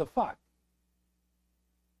after the fact.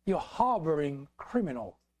 You're harboring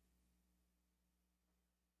criminals.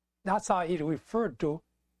 That's how it referred to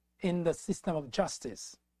in the system of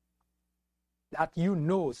justice. That you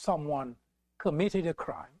know someone committed a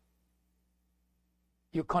crime,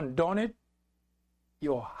 you condone it,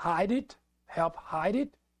 you hide it, help hide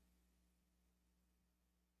it.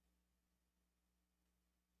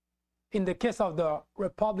 In the case of the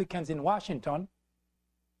Republicans in Washington,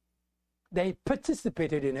 they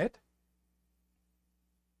participated in it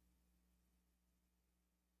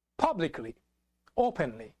publicly,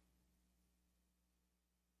 openly.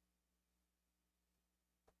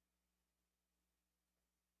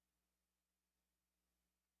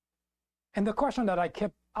 And the question that I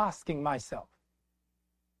kept asking myself,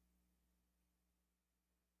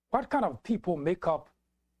 what kind of people make up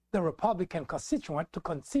the Republican constituent to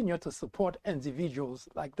continue to support individuals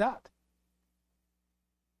like that?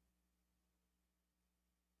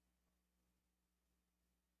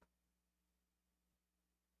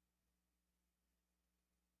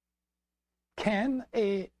 Can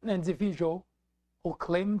an individual who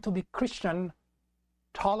claims to be Christian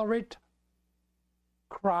tolerate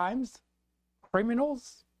crimes,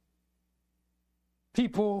 criminals,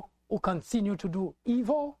 people who continue to do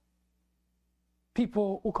evil,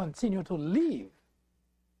 people who continue to live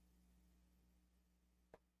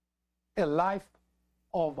a life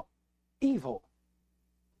of evil?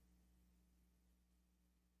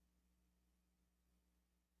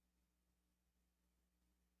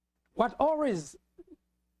 What always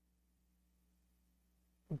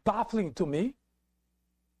baffling to me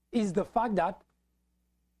is the fact that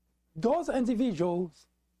those individuals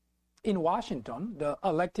in Washington, the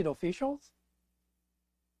elected officials,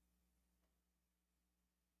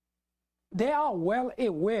 they are well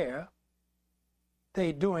aware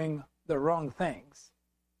they're doing the wrong things.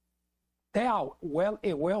 They are well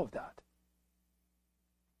aware of that.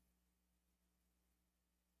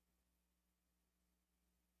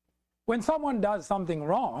 When someone does something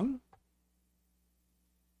wrong,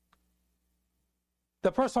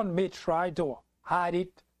 the person may try to hide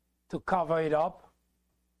it, to cover it up.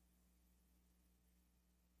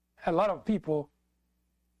 A lot of people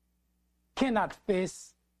cannot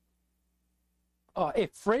face or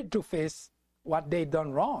afraid to face what they've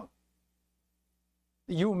done wrong.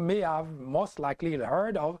 You may have most likely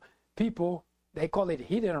heard of people, they call it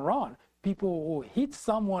hit and run, people who hit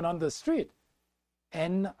someone on the street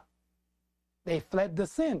and they fled the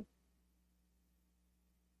scene.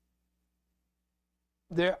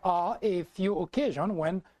 There are a few occasions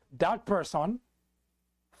when that person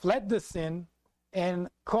fled the scene and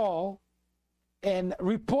call and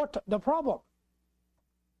report the problem.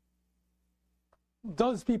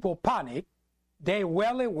 Those people panic. They're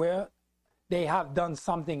well aware they have done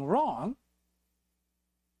something wrong,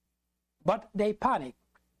 but they panic.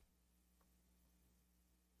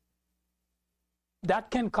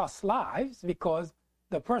 That can cost lives because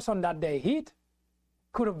the person that they hit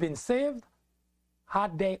could have been saved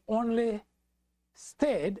had they only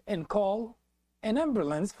stayed and called an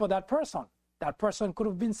ambulance for that person. That person could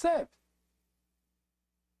have been saved.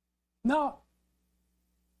 Now,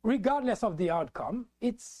 regardless of the outcome,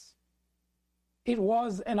 it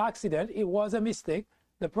was an accident, it was a mistake.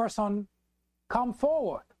 The person come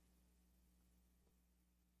forward.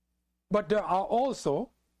 But there are also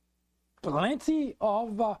plenty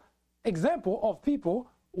of examples of people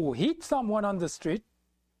who hit someone on the street,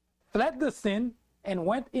 fled the scene, and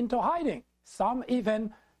went into hiding. Some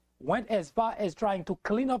even went as far as trying to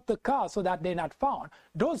clean up the car so that they're not found.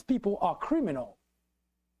 Those people are criminal.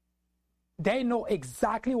 They know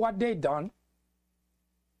exactly what they've done,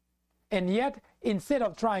 and yet instead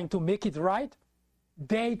of trying to make it right,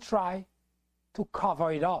 they try to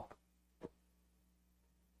cover it up.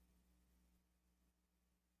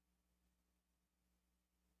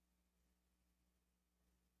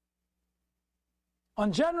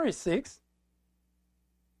 On January 6th,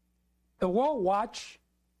 the world watched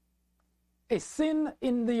a scene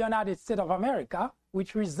in the United States of America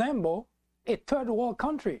which resembled a third world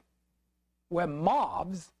country, where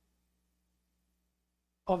mobs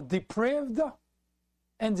of depraved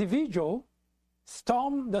individuals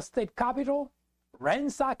stormed the state capitol,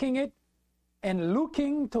 ransacking it, and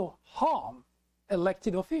looking to harm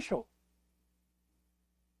elected officials.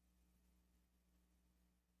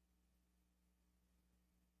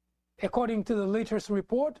 According to the latest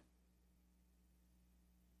report,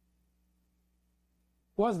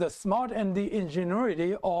 was the smart and the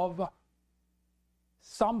ingenuity of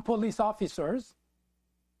some police officers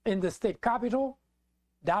in the state capitol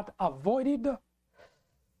that avoided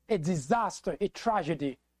a disaster, a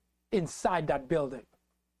tragedy inside that building.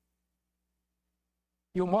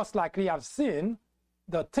 You most likely have seen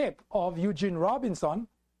the tape of Eugene Robinson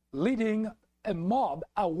leading a mob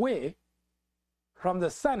away from the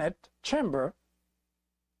Senate chamber,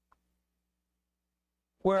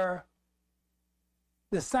 where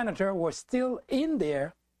the senator was still in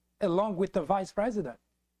there along with the vice president.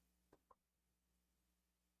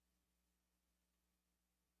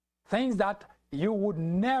 Things that you would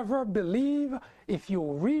never believe if you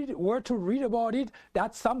were to read about it.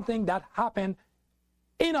 That's something that happened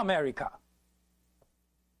in America.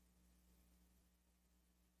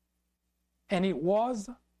 And it was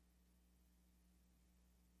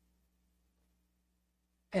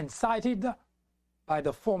incited by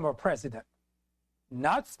the former president.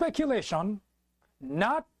 Not speculation,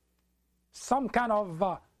 not some kind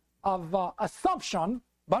of assumption,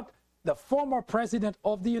 but the former president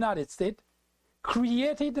of the United States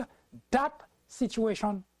created that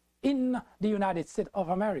situation in the United States of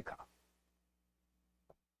America.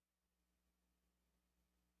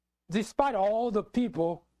 Despite all the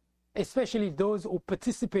people, especially those who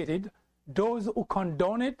participated, those who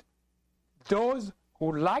condoned it, those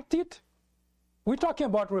who liked it, we're talking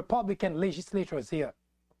about Republican legislators here.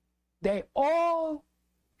 They all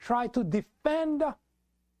try to defend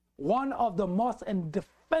one of the most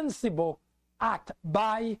indefensible acts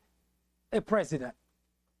by a president,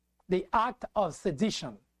 the act of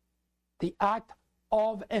sedition, the act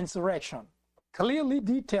of insurrection, clearly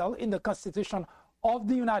detailed in the Constitution of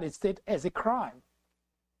the United States as a crime.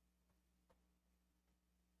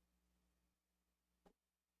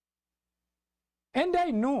 And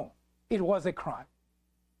they knew it was a crime.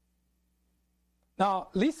 Now,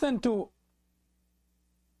 listen to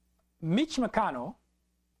Mitch McConnell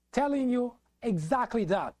telling you exactly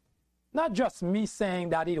that. Not just me saying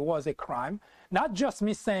that it was a crime, not just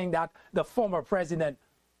me saying that the former president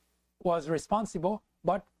was responsible,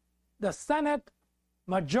 but the Senate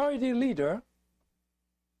Majority Leader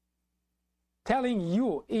telling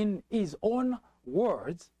you in his own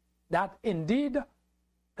words that indeed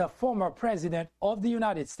the former president of the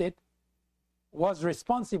United States was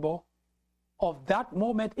responsible of that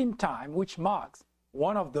moment in time, which marks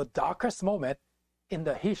one of the darkest moments in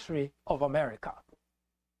the history of America.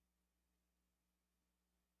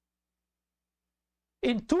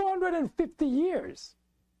 In 250 years,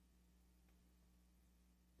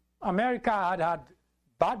 America had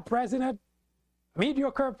bad president,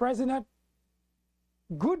 mediocre president,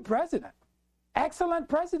 good president, excellent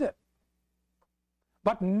president.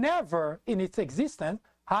 But never in its existence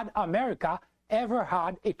had America ever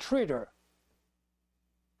had a traitor.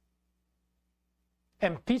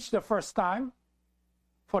 Impeached the first time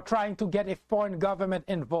for trying to get a foreign government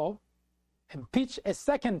involved. Impeached a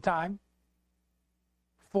second time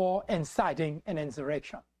for inciting an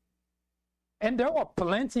insurrection. And there were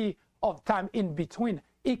plenty of time in between.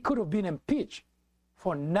 He could have been impeached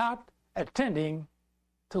for not attending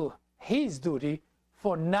to his duty,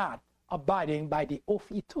 for not abiding by the oath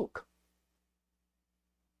he took.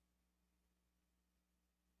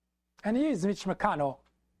 And here is Mitch McConnell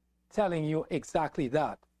telling you exactly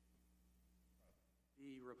that.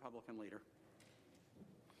 The Republican leader.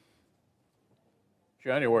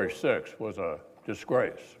 January 6th was a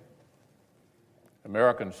disgrace.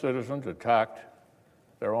 American citizens attacked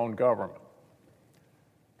their own government.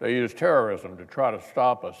 They used terrorism to try to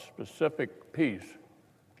stop a specific piece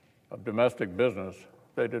of domestic business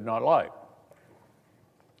they did not like.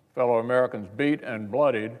 Fellow Americans beat and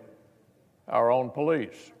bloodied our own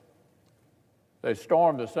police. They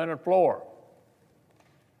stormed the Senate floor.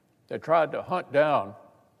 They tried to hunt down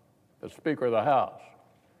the Speaker of the House.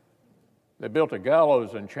 They built a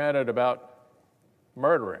gallows and chanted about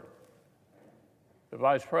murdering the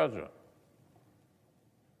Vice President.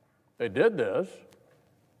 They did this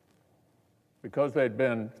because they'd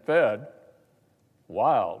been fed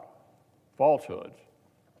wild falsehoods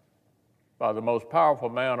by the most powerful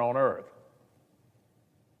man on earth.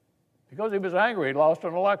 Because he was angry he'd lost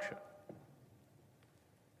an election.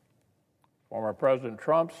 Former President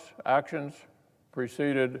Trump's actions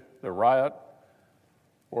preceded the riot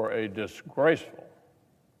were a disgraceful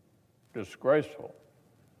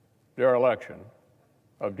dereliction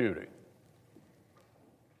of duty.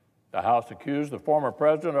 The House accused the former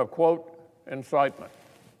president of, quote, incitement.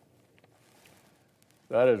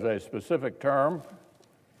 That is a specific term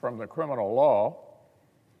from the criminal law.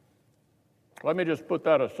 Let me just put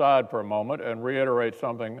that aside for a moment and reiterate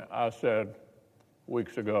something I said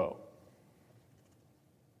weeks ago.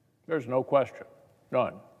 There's no question,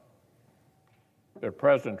 none, that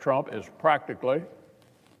President Trump is practically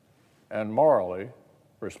and morally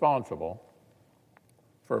responsible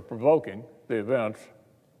for provoking the events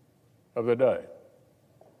of the day.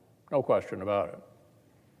 No question about it.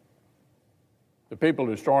 The people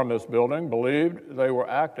who stormed this building believed they were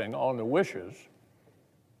acting on the wishes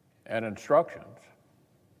and instructions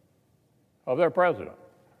of their president.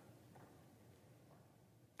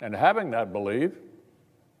 And having that belief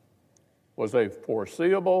was a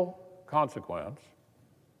foreseeable consequence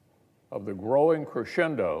of the growing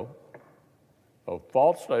crescendo of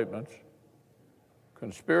false statements,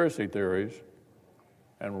 conspiracy theories,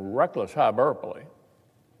 and reckless hyperbole,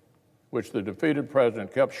 which the defeated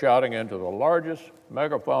president kept shouting into the largest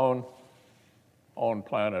megaphone on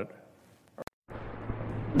planet Earth.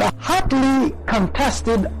 The hotly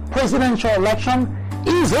contested presidential election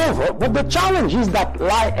is over, but the challenges that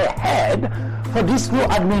lie ahead for this new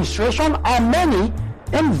administration are many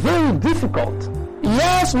and very difficult.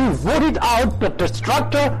 Yes, we voted out the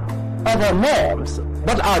destructor of our norms,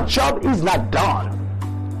 but our job is not done.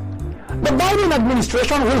 The Biden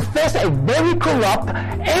administration will face a very corrupt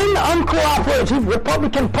and uncooperative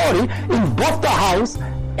Republican Party in both the House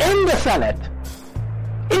and the Senate.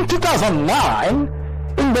 In 2009,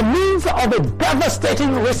 in the midst of a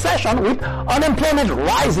devastating recession with unemployment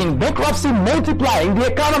rising, bankruptcy multiplying,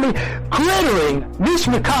 the economy cratering, Mitch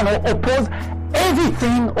McConnell opposed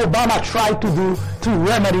everything Obama tried to do to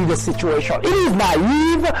remedy the situation. It is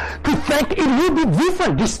naive to think it will be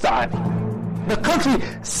different this time. The country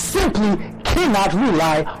simply cannot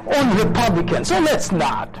rely on Republicans, so let's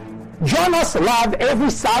not. Join us live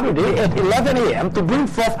every Saturday at 11 a.m. to bring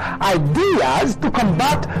forth ideas to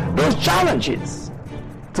combat those challenges.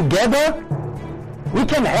 Together, we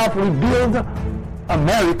can help rebuild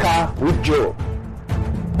America with Joe.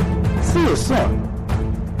 See you soon.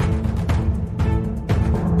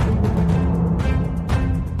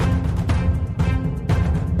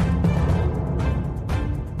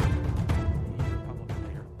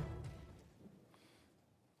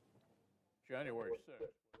 January 6th.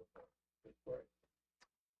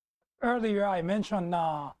 Earlier, I mentioned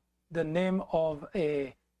the name of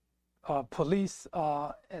a police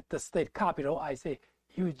at the state capitol. I say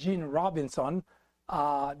Eugene Robinson.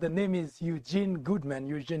 The name is Eugene Goodman.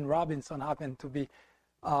 Eugene Robinson happened to be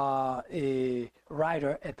a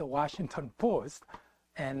writer at the Washington Post.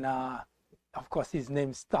 And of course, his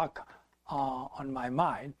name stuck on my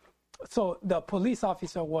mind. So the police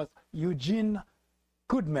officer was Eugene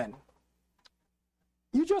Goodman.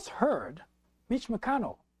 You just heard Mitch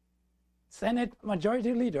McConnell, Senate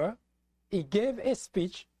Majority Leader. He gave a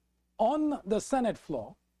speech on the Senate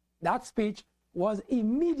floor. That speech was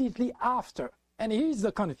immediately after, and here's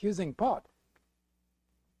the confusing part.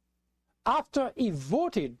 After he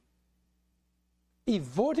voted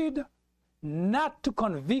not to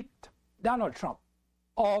convict Donald Trump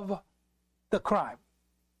of the crime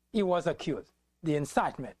he was accused, the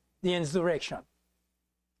incitement, the insurrection.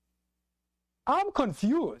 I'm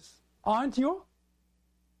confused, aren't you?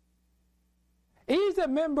 He's a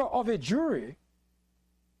member of a jury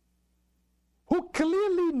who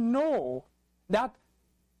clearly know that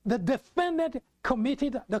the defendant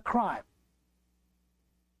committed the crime.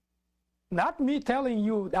 Not me telling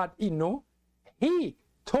you that he know. He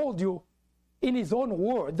told you in his own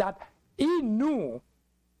words that he knew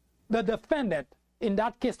the defendant, in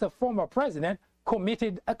that case the former president,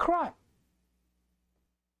 committed a crime.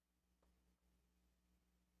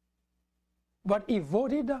 But he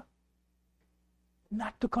voted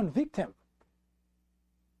not to convict him.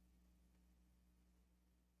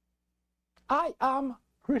 I am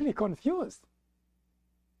really confused.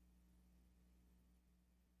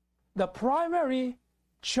 The primary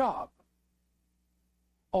job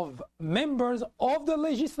of members of the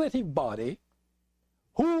legislative body,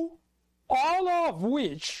 who all of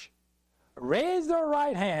which raised their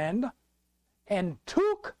right hand and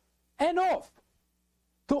took an oath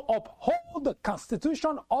to uphold the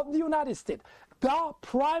Constitution of the United States, the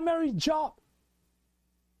primary job,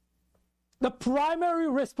 the primary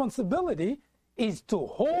responsibility is to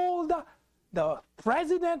hold the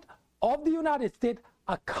President of the United States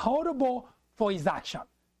accountable for his action.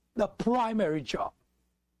 The primary job.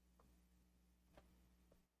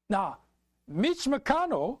 Now, Mitch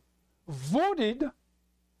McConnell voted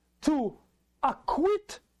to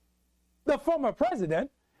acquit the former president,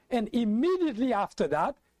 and immediately after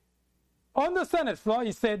that, on the Senate floor,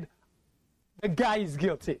 he said, the guy is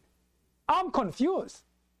guilty. I'm confused.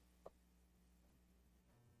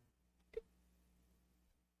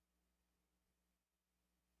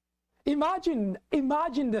 Imagine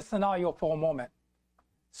the scenario for a moment.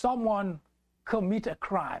 Someone commit a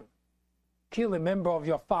crime, kill a member of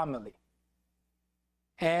your family,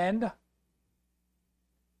 and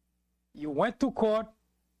you went to court.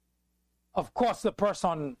 Of course, the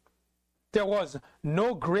person, there was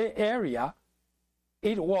no gray area.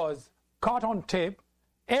 It was caught on tape.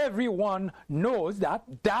 Everyone knows that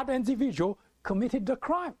that individual committed the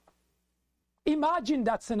crime. Imagine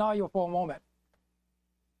that scenario for a moment.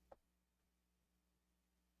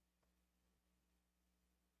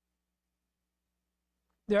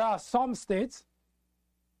 There are some states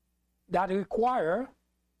that require,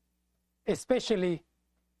 especially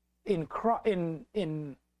in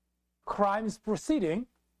crimes proceeding,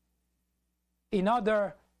 in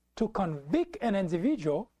order to convict an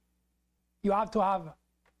individual, you have to have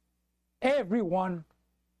everyone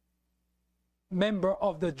member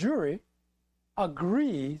of the jury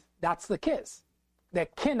agrees that's the case. There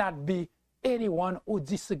cannot be anyone who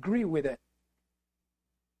disagree with it.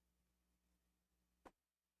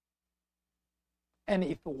 And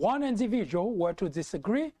if one individual were to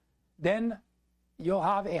disagree, then you'll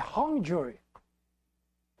have a hung jury.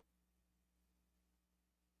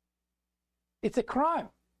 It's a crime.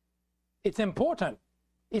 It's important.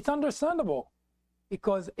 It's understandable.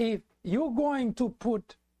 Because if you're going to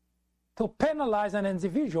penalize an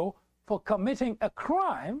individual for committing a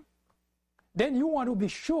crime, then you want to be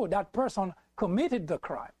sure that person committed the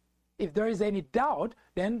crime. If there is any doubt,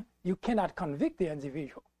 then you cannot convict the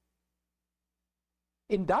individual.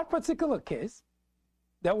 In that particular case,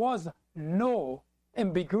 there was no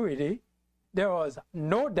ambiguity. There was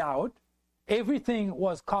no doubt. Everything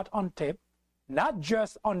was caught on tape, not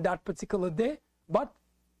just on that particular day, but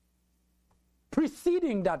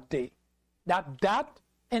preceding that day, that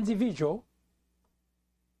individual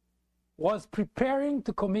was preparing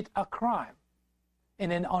to commit a crime.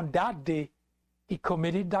 And then on that day, he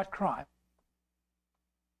committed that crime.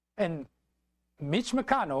 And Mitch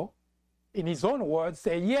McConnell, in his own words,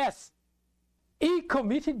 say, yes, he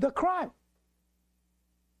committed the crime.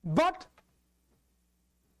 But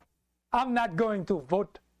I'm not going to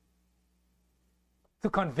vote to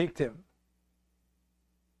convict him.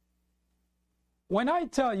 When I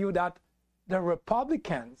tell you that the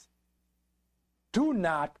Republicans do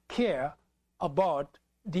not care about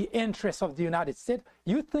the interests of the United States,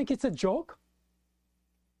 you think it's a joke?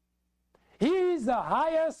 He is the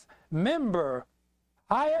highest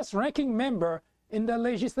ranking member in the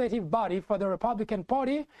legislative body for the Republican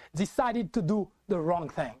Party, decided to do the wrong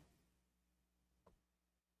thing.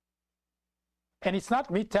 And it's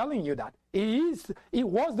not me telling you that. He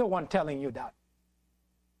was the one telling you that.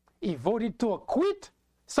 He voted to acquit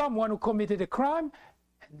someone who committed a crime,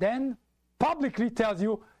 and then publicly tells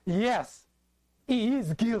you, yes, he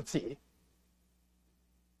is guilty.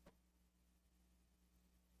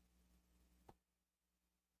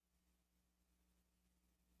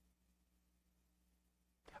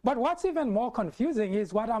 But what's even more confusing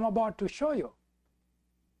is what I'm about to show you.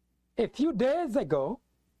 A few days ago,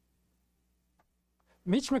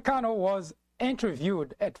 Mitch McConnell was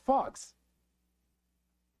interviewed at Fox.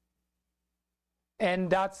 And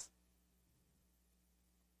that's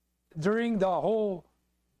during the whole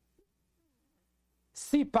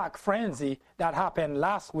CPAC frenzy that happened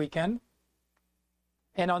last weekend.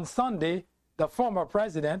 And on Sunday, the former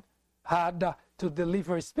president had to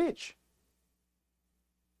deliver a speech.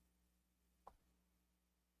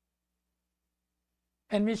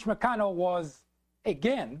 And Mitch McConnell was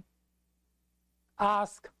again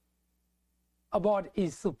asked about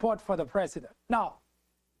his support for the president. Now,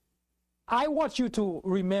 I want you to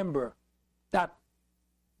remember that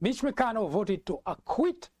Mitch McConnell voted to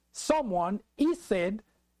acquit someone he said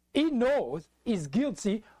he knows is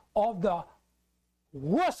guilty of the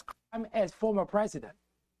worst crime as former president,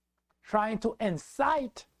 trying to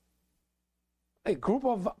incite a group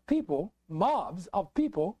of people, mobs of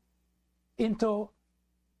people, into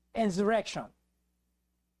insurrection.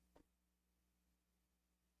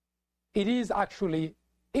 It is actually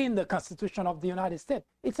in the Constitution of the United States.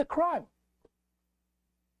 It's a crime.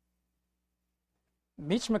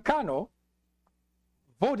 Mitch McConnell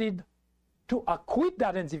voted to acquit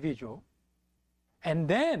that individual and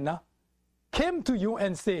then came to you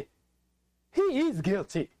and say, he is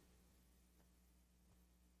guilty.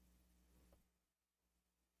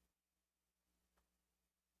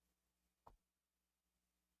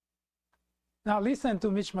 Now listen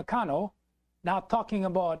to Mitch McConnell now talking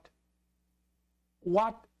about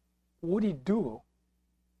what would he do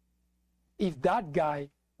if that guy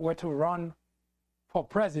were to run for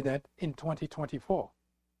president in 2024.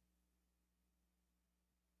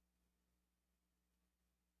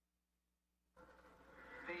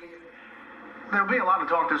 There'll be a lot of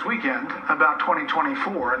talk this weekend about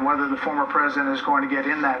 2024 and whether the former president is going to get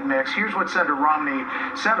in that mix. Here's what Senator Romney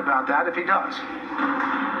said about that if he does.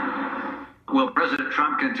 Will President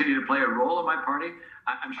Trump continue to play a role in my party?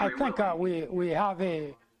 I'm sure I think we have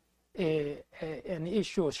an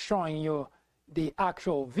issue showing you the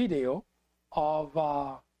actual video of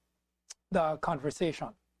the conversation.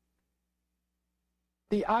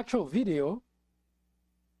 The actual video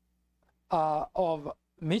of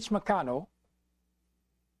Mitch McConnell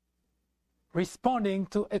responding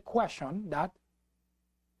to a question that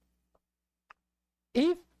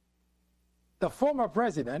if the former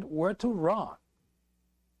president were to run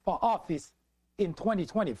for office in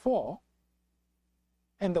 2024,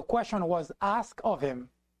 and the question was asked of him,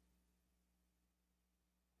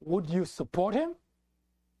 would you support him?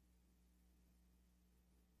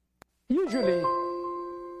 Usually,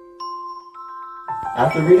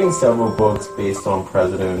 after reading several books based on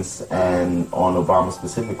presidents and on Obama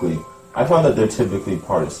specifically, I found that they're typically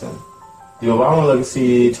partisan. The Obama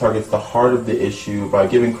legacy targets the heart of the issue by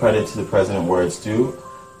giving credit to the president where it's due,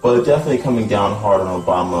 but definitely coming down hard on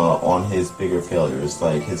Obama on his bigger failures,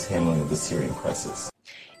 like his handling of the Syrian crisis.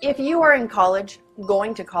 If you are in college,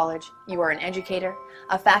 going to college, you are an educator,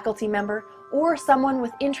 a faculty member, or someone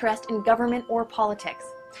with interest in government or politics,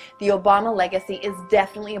 the Obama Legacy is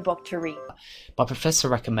definitely a book to read. My professor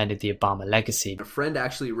recommended The Obama Legacy. A friend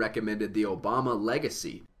actually recommended The Obama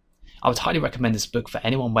Legacy. I would highly recommend this book for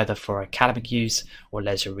anyone, whether for academic use or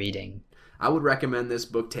leisure reading. I would recommend this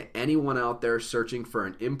book to anyone out there searching for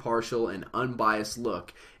an impartial and unbiased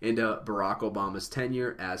look into Barack Obama's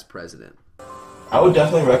tenure as president. I would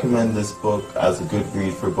definitely recommend this book as a good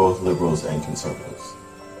read for both liberals and conservatives.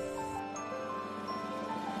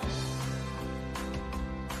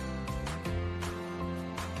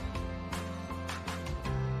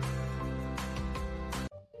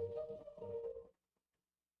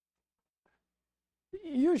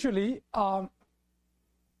 Usually,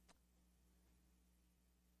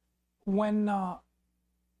 when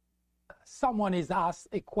someone is asked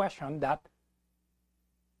a question that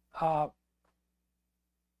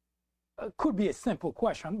could be a simple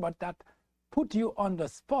question, but that put you on the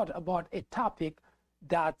spot about a topic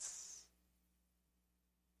that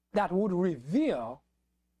would reveal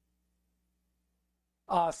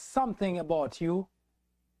something about you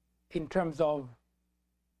in terms of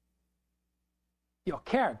your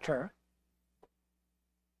character,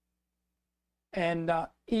 and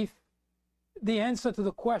if the answer to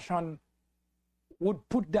the question would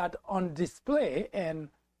put that on display, and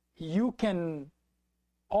you can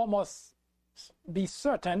almost be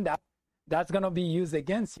certain that that's going to be used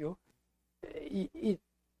against you,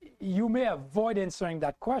 you may avoid answering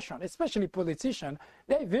that question. Especially politicians,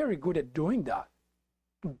 they're very good at doing that,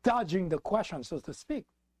 dodging the question, so to speak.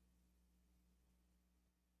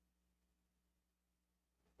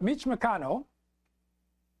 Mitch McConnell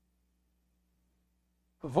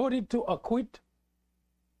voted to acquit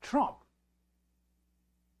Trump,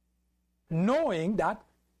 knowing that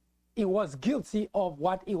he was guilty of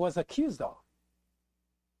what he was accused of.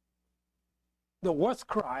 The worst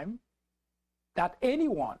crime that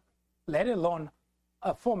anyone, let alone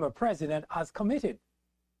a former president, has committed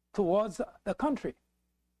towards the country: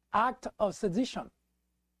 act of sedition.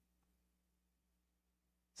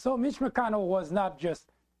 So Mitch McConnell was not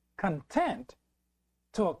just content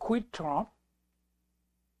to acquit Trump.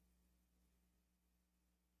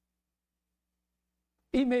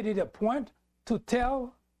 He made it a point to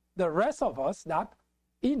tell the rest of us that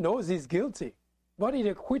he knows he's guilty, but he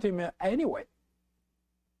acquit him anyway.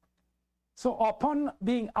 So upon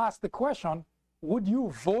being asked the question, would you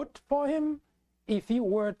vote for him if he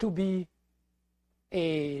were to be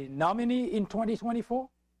a nominee in 2024?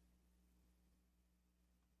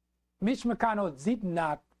 Mitch McConnell did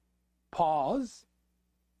not pause,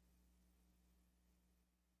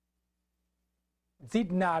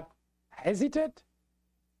 did not hesitate.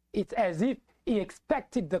 It's as if he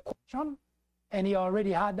expected the question and he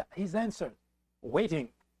already had his answer waiting.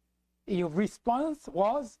 His response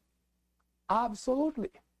was absolutely.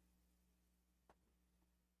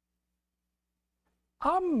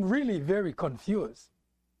 I'm really very confused.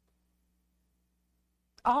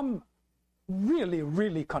 I'm really,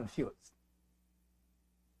 really confused.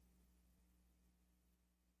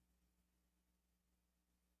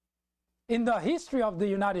 In the history of the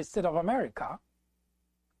United States of America,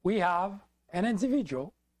 we have an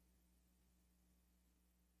individual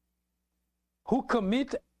who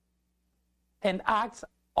commit an act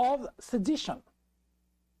of sedition.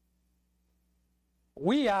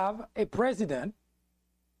 We have a president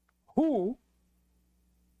who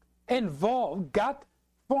got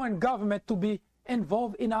foreign government to be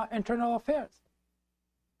involved in our internal affairs.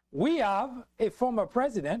 We have a former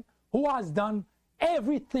president who has done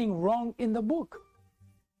everything wrong in the book.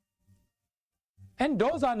 And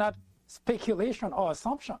those are not speculation or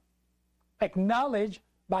assumption, acknowledged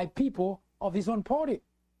by people of his own party.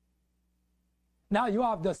 Now you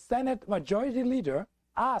have the Senate Majority Leader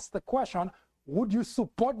ask the question, would you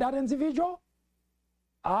support that individual?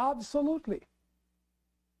 Absolutely.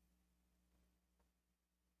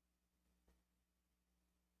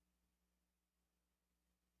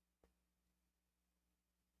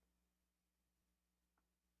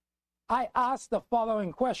 I asked the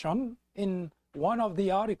following question in one of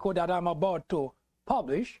the articles that I'm about to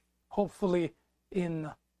publish, hopefully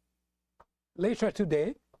later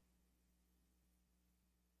today.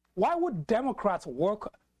 Why would Democrats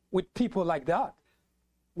work with people like that?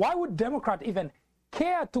 Why would Democrats even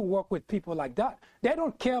care to work with people like that? They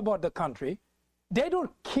don't care about the country. They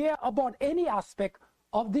don't care about any aspect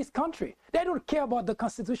of this country. They don't care about the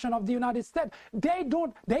Constitution of the United States. They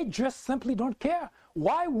just simply don't care.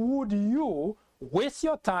 Why would you waste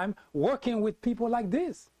your time working with people like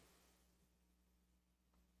this?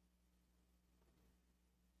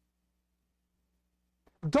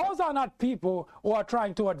 Those are not people who are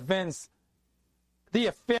trying to advance the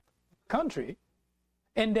affairs of the country,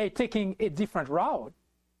 and they're taking a different route.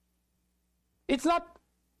 It's not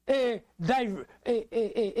a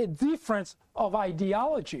difference of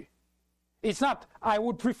ideology. It's not, I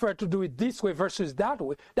would prefer to do it this way versus that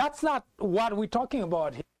way. That's not what we're talking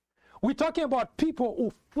about here. We're talking about people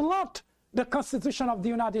who flaunt the Constitution of the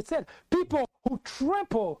United States, people who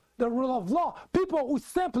trample the rule of law, people who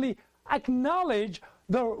simply acknowledge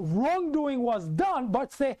the wrongdoing was done,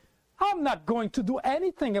 but say, I'm not going to do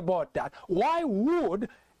anything about that. Why would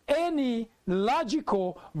any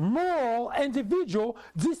logical, moral individual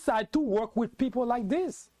decide to work with people like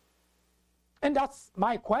this? And that's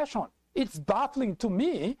my question. It's baffling to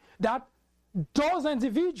me that those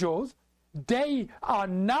individuals, they are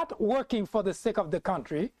not working for the sake of the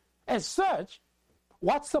country. As such,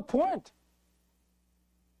 what's the point?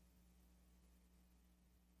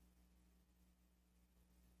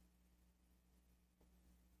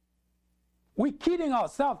 We're kidding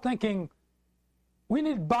ourselves thinking we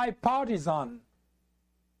need bipartisan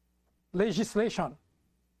legislation.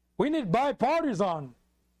 We need bipartisan.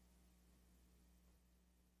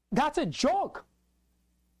 That's a joke.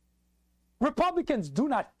 Republicans do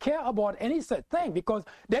not care about any such thing because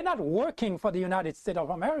they're not working for the United States of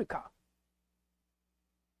America.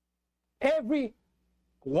 Every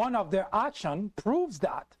one of their actions proves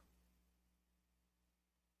that.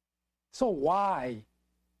 So why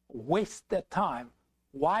waste the time?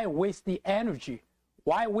 Why waste the energy?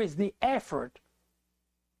 Why waste the effort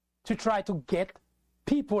to try to get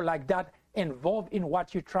people like that involved in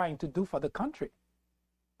what you're trying to do for the country?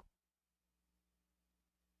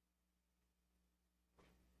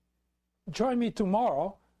 Join me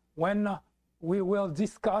tomorrow when we will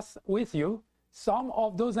discuss with you some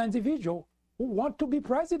of those individuals who want to be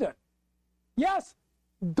president. Yes,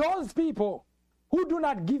 those people who do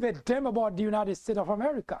not give a damn about the United States of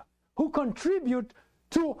America, who contribute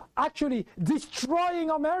to actually destroying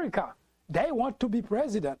America. They want to be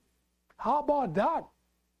president. How about that?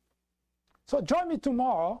 So join me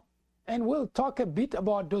tomorrow and we'll talk a bit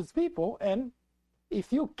about those people, and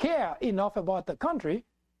if you care enough about the country,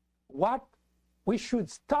 what we should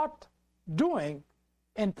start doing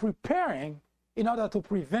and preparing in order to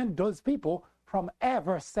prevent those people from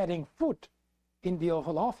ever setting foot in the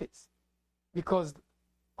Oval Office. Because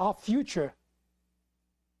our future,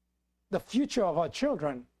 the future of our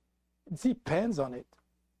children, depends on it.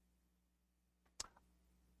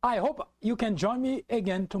 I hope you can join me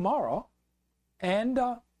again tomorrow. And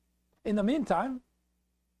in the meantime,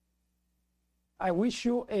 I wish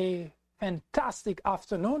you a fantastic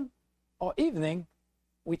afternoon or evening,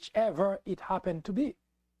 whichever it happened to be.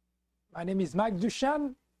 My name is Mike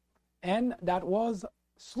Duchenne, and that was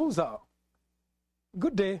Sluza.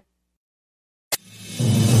 Good day.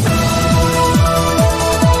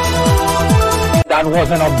 That was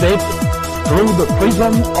an update through the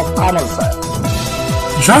prism of common sense.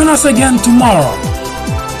 Join us again tomorrow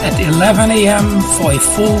at 11 a.m. for a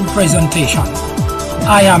full presentation.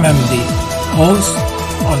 I am MD, host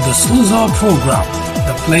of the Sluza program,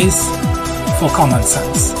 the place for common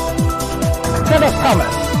sense. Send us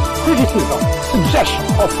comments, criticism,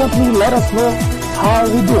 suggestions, or simply let us know how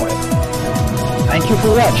we're doing. Thank you for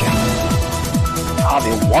watching. Have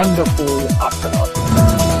a wonderful afternoon.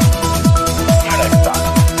 See you next time.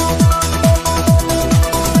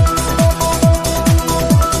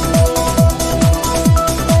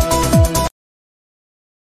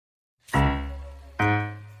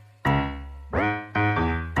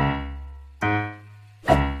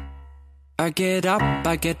 I get up,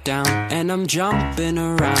 I get down, and I'm jumping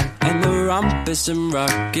around. And the rumpus and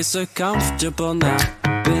rug is so comfortable now.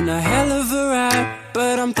 Been a hell of a ride,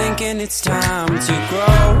 but I'm thinking it's time to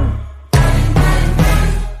grow.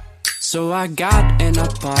 So I got an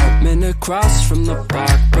apartment across from the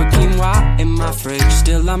park. Put quinoa in my fridge,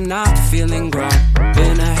 still I'm not feeling grown.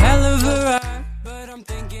 Been a hell of a ride, but I'm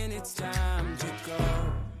thinking it's time to go.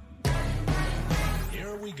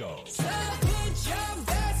 Here we go. So put your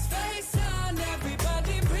best face on,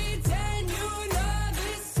 everybody pretend you know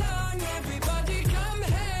this song. Everybody come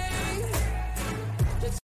hang.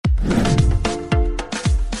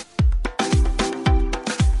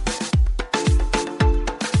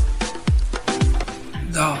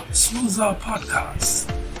 The Sluza podcast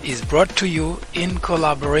is brought to you in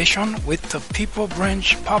collaboration with the People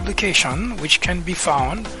Branch publication, which can be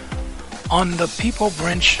found on the People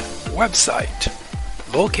Branch website,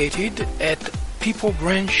 located at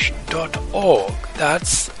peoplebranch.org.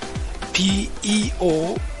 That's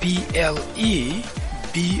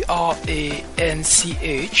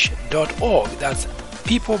peoplebranch.org. That's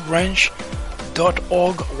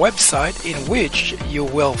peoplebranch.org website, in which you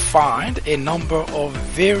will find a number of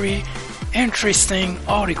very interesting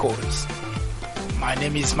articles. My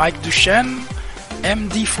name is Mike Duchenne,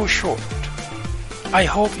 MD for short. I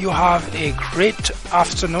hope you have a great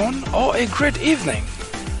afternoon or a great evening,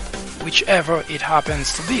 whichever it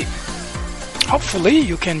happens to be. Hopefully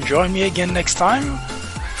you can join me again next time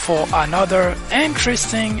for another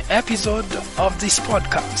interesting episode of this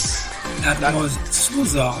podcast. That was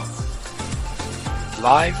Sluza,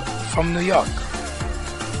 live from New York.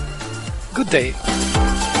 Good day.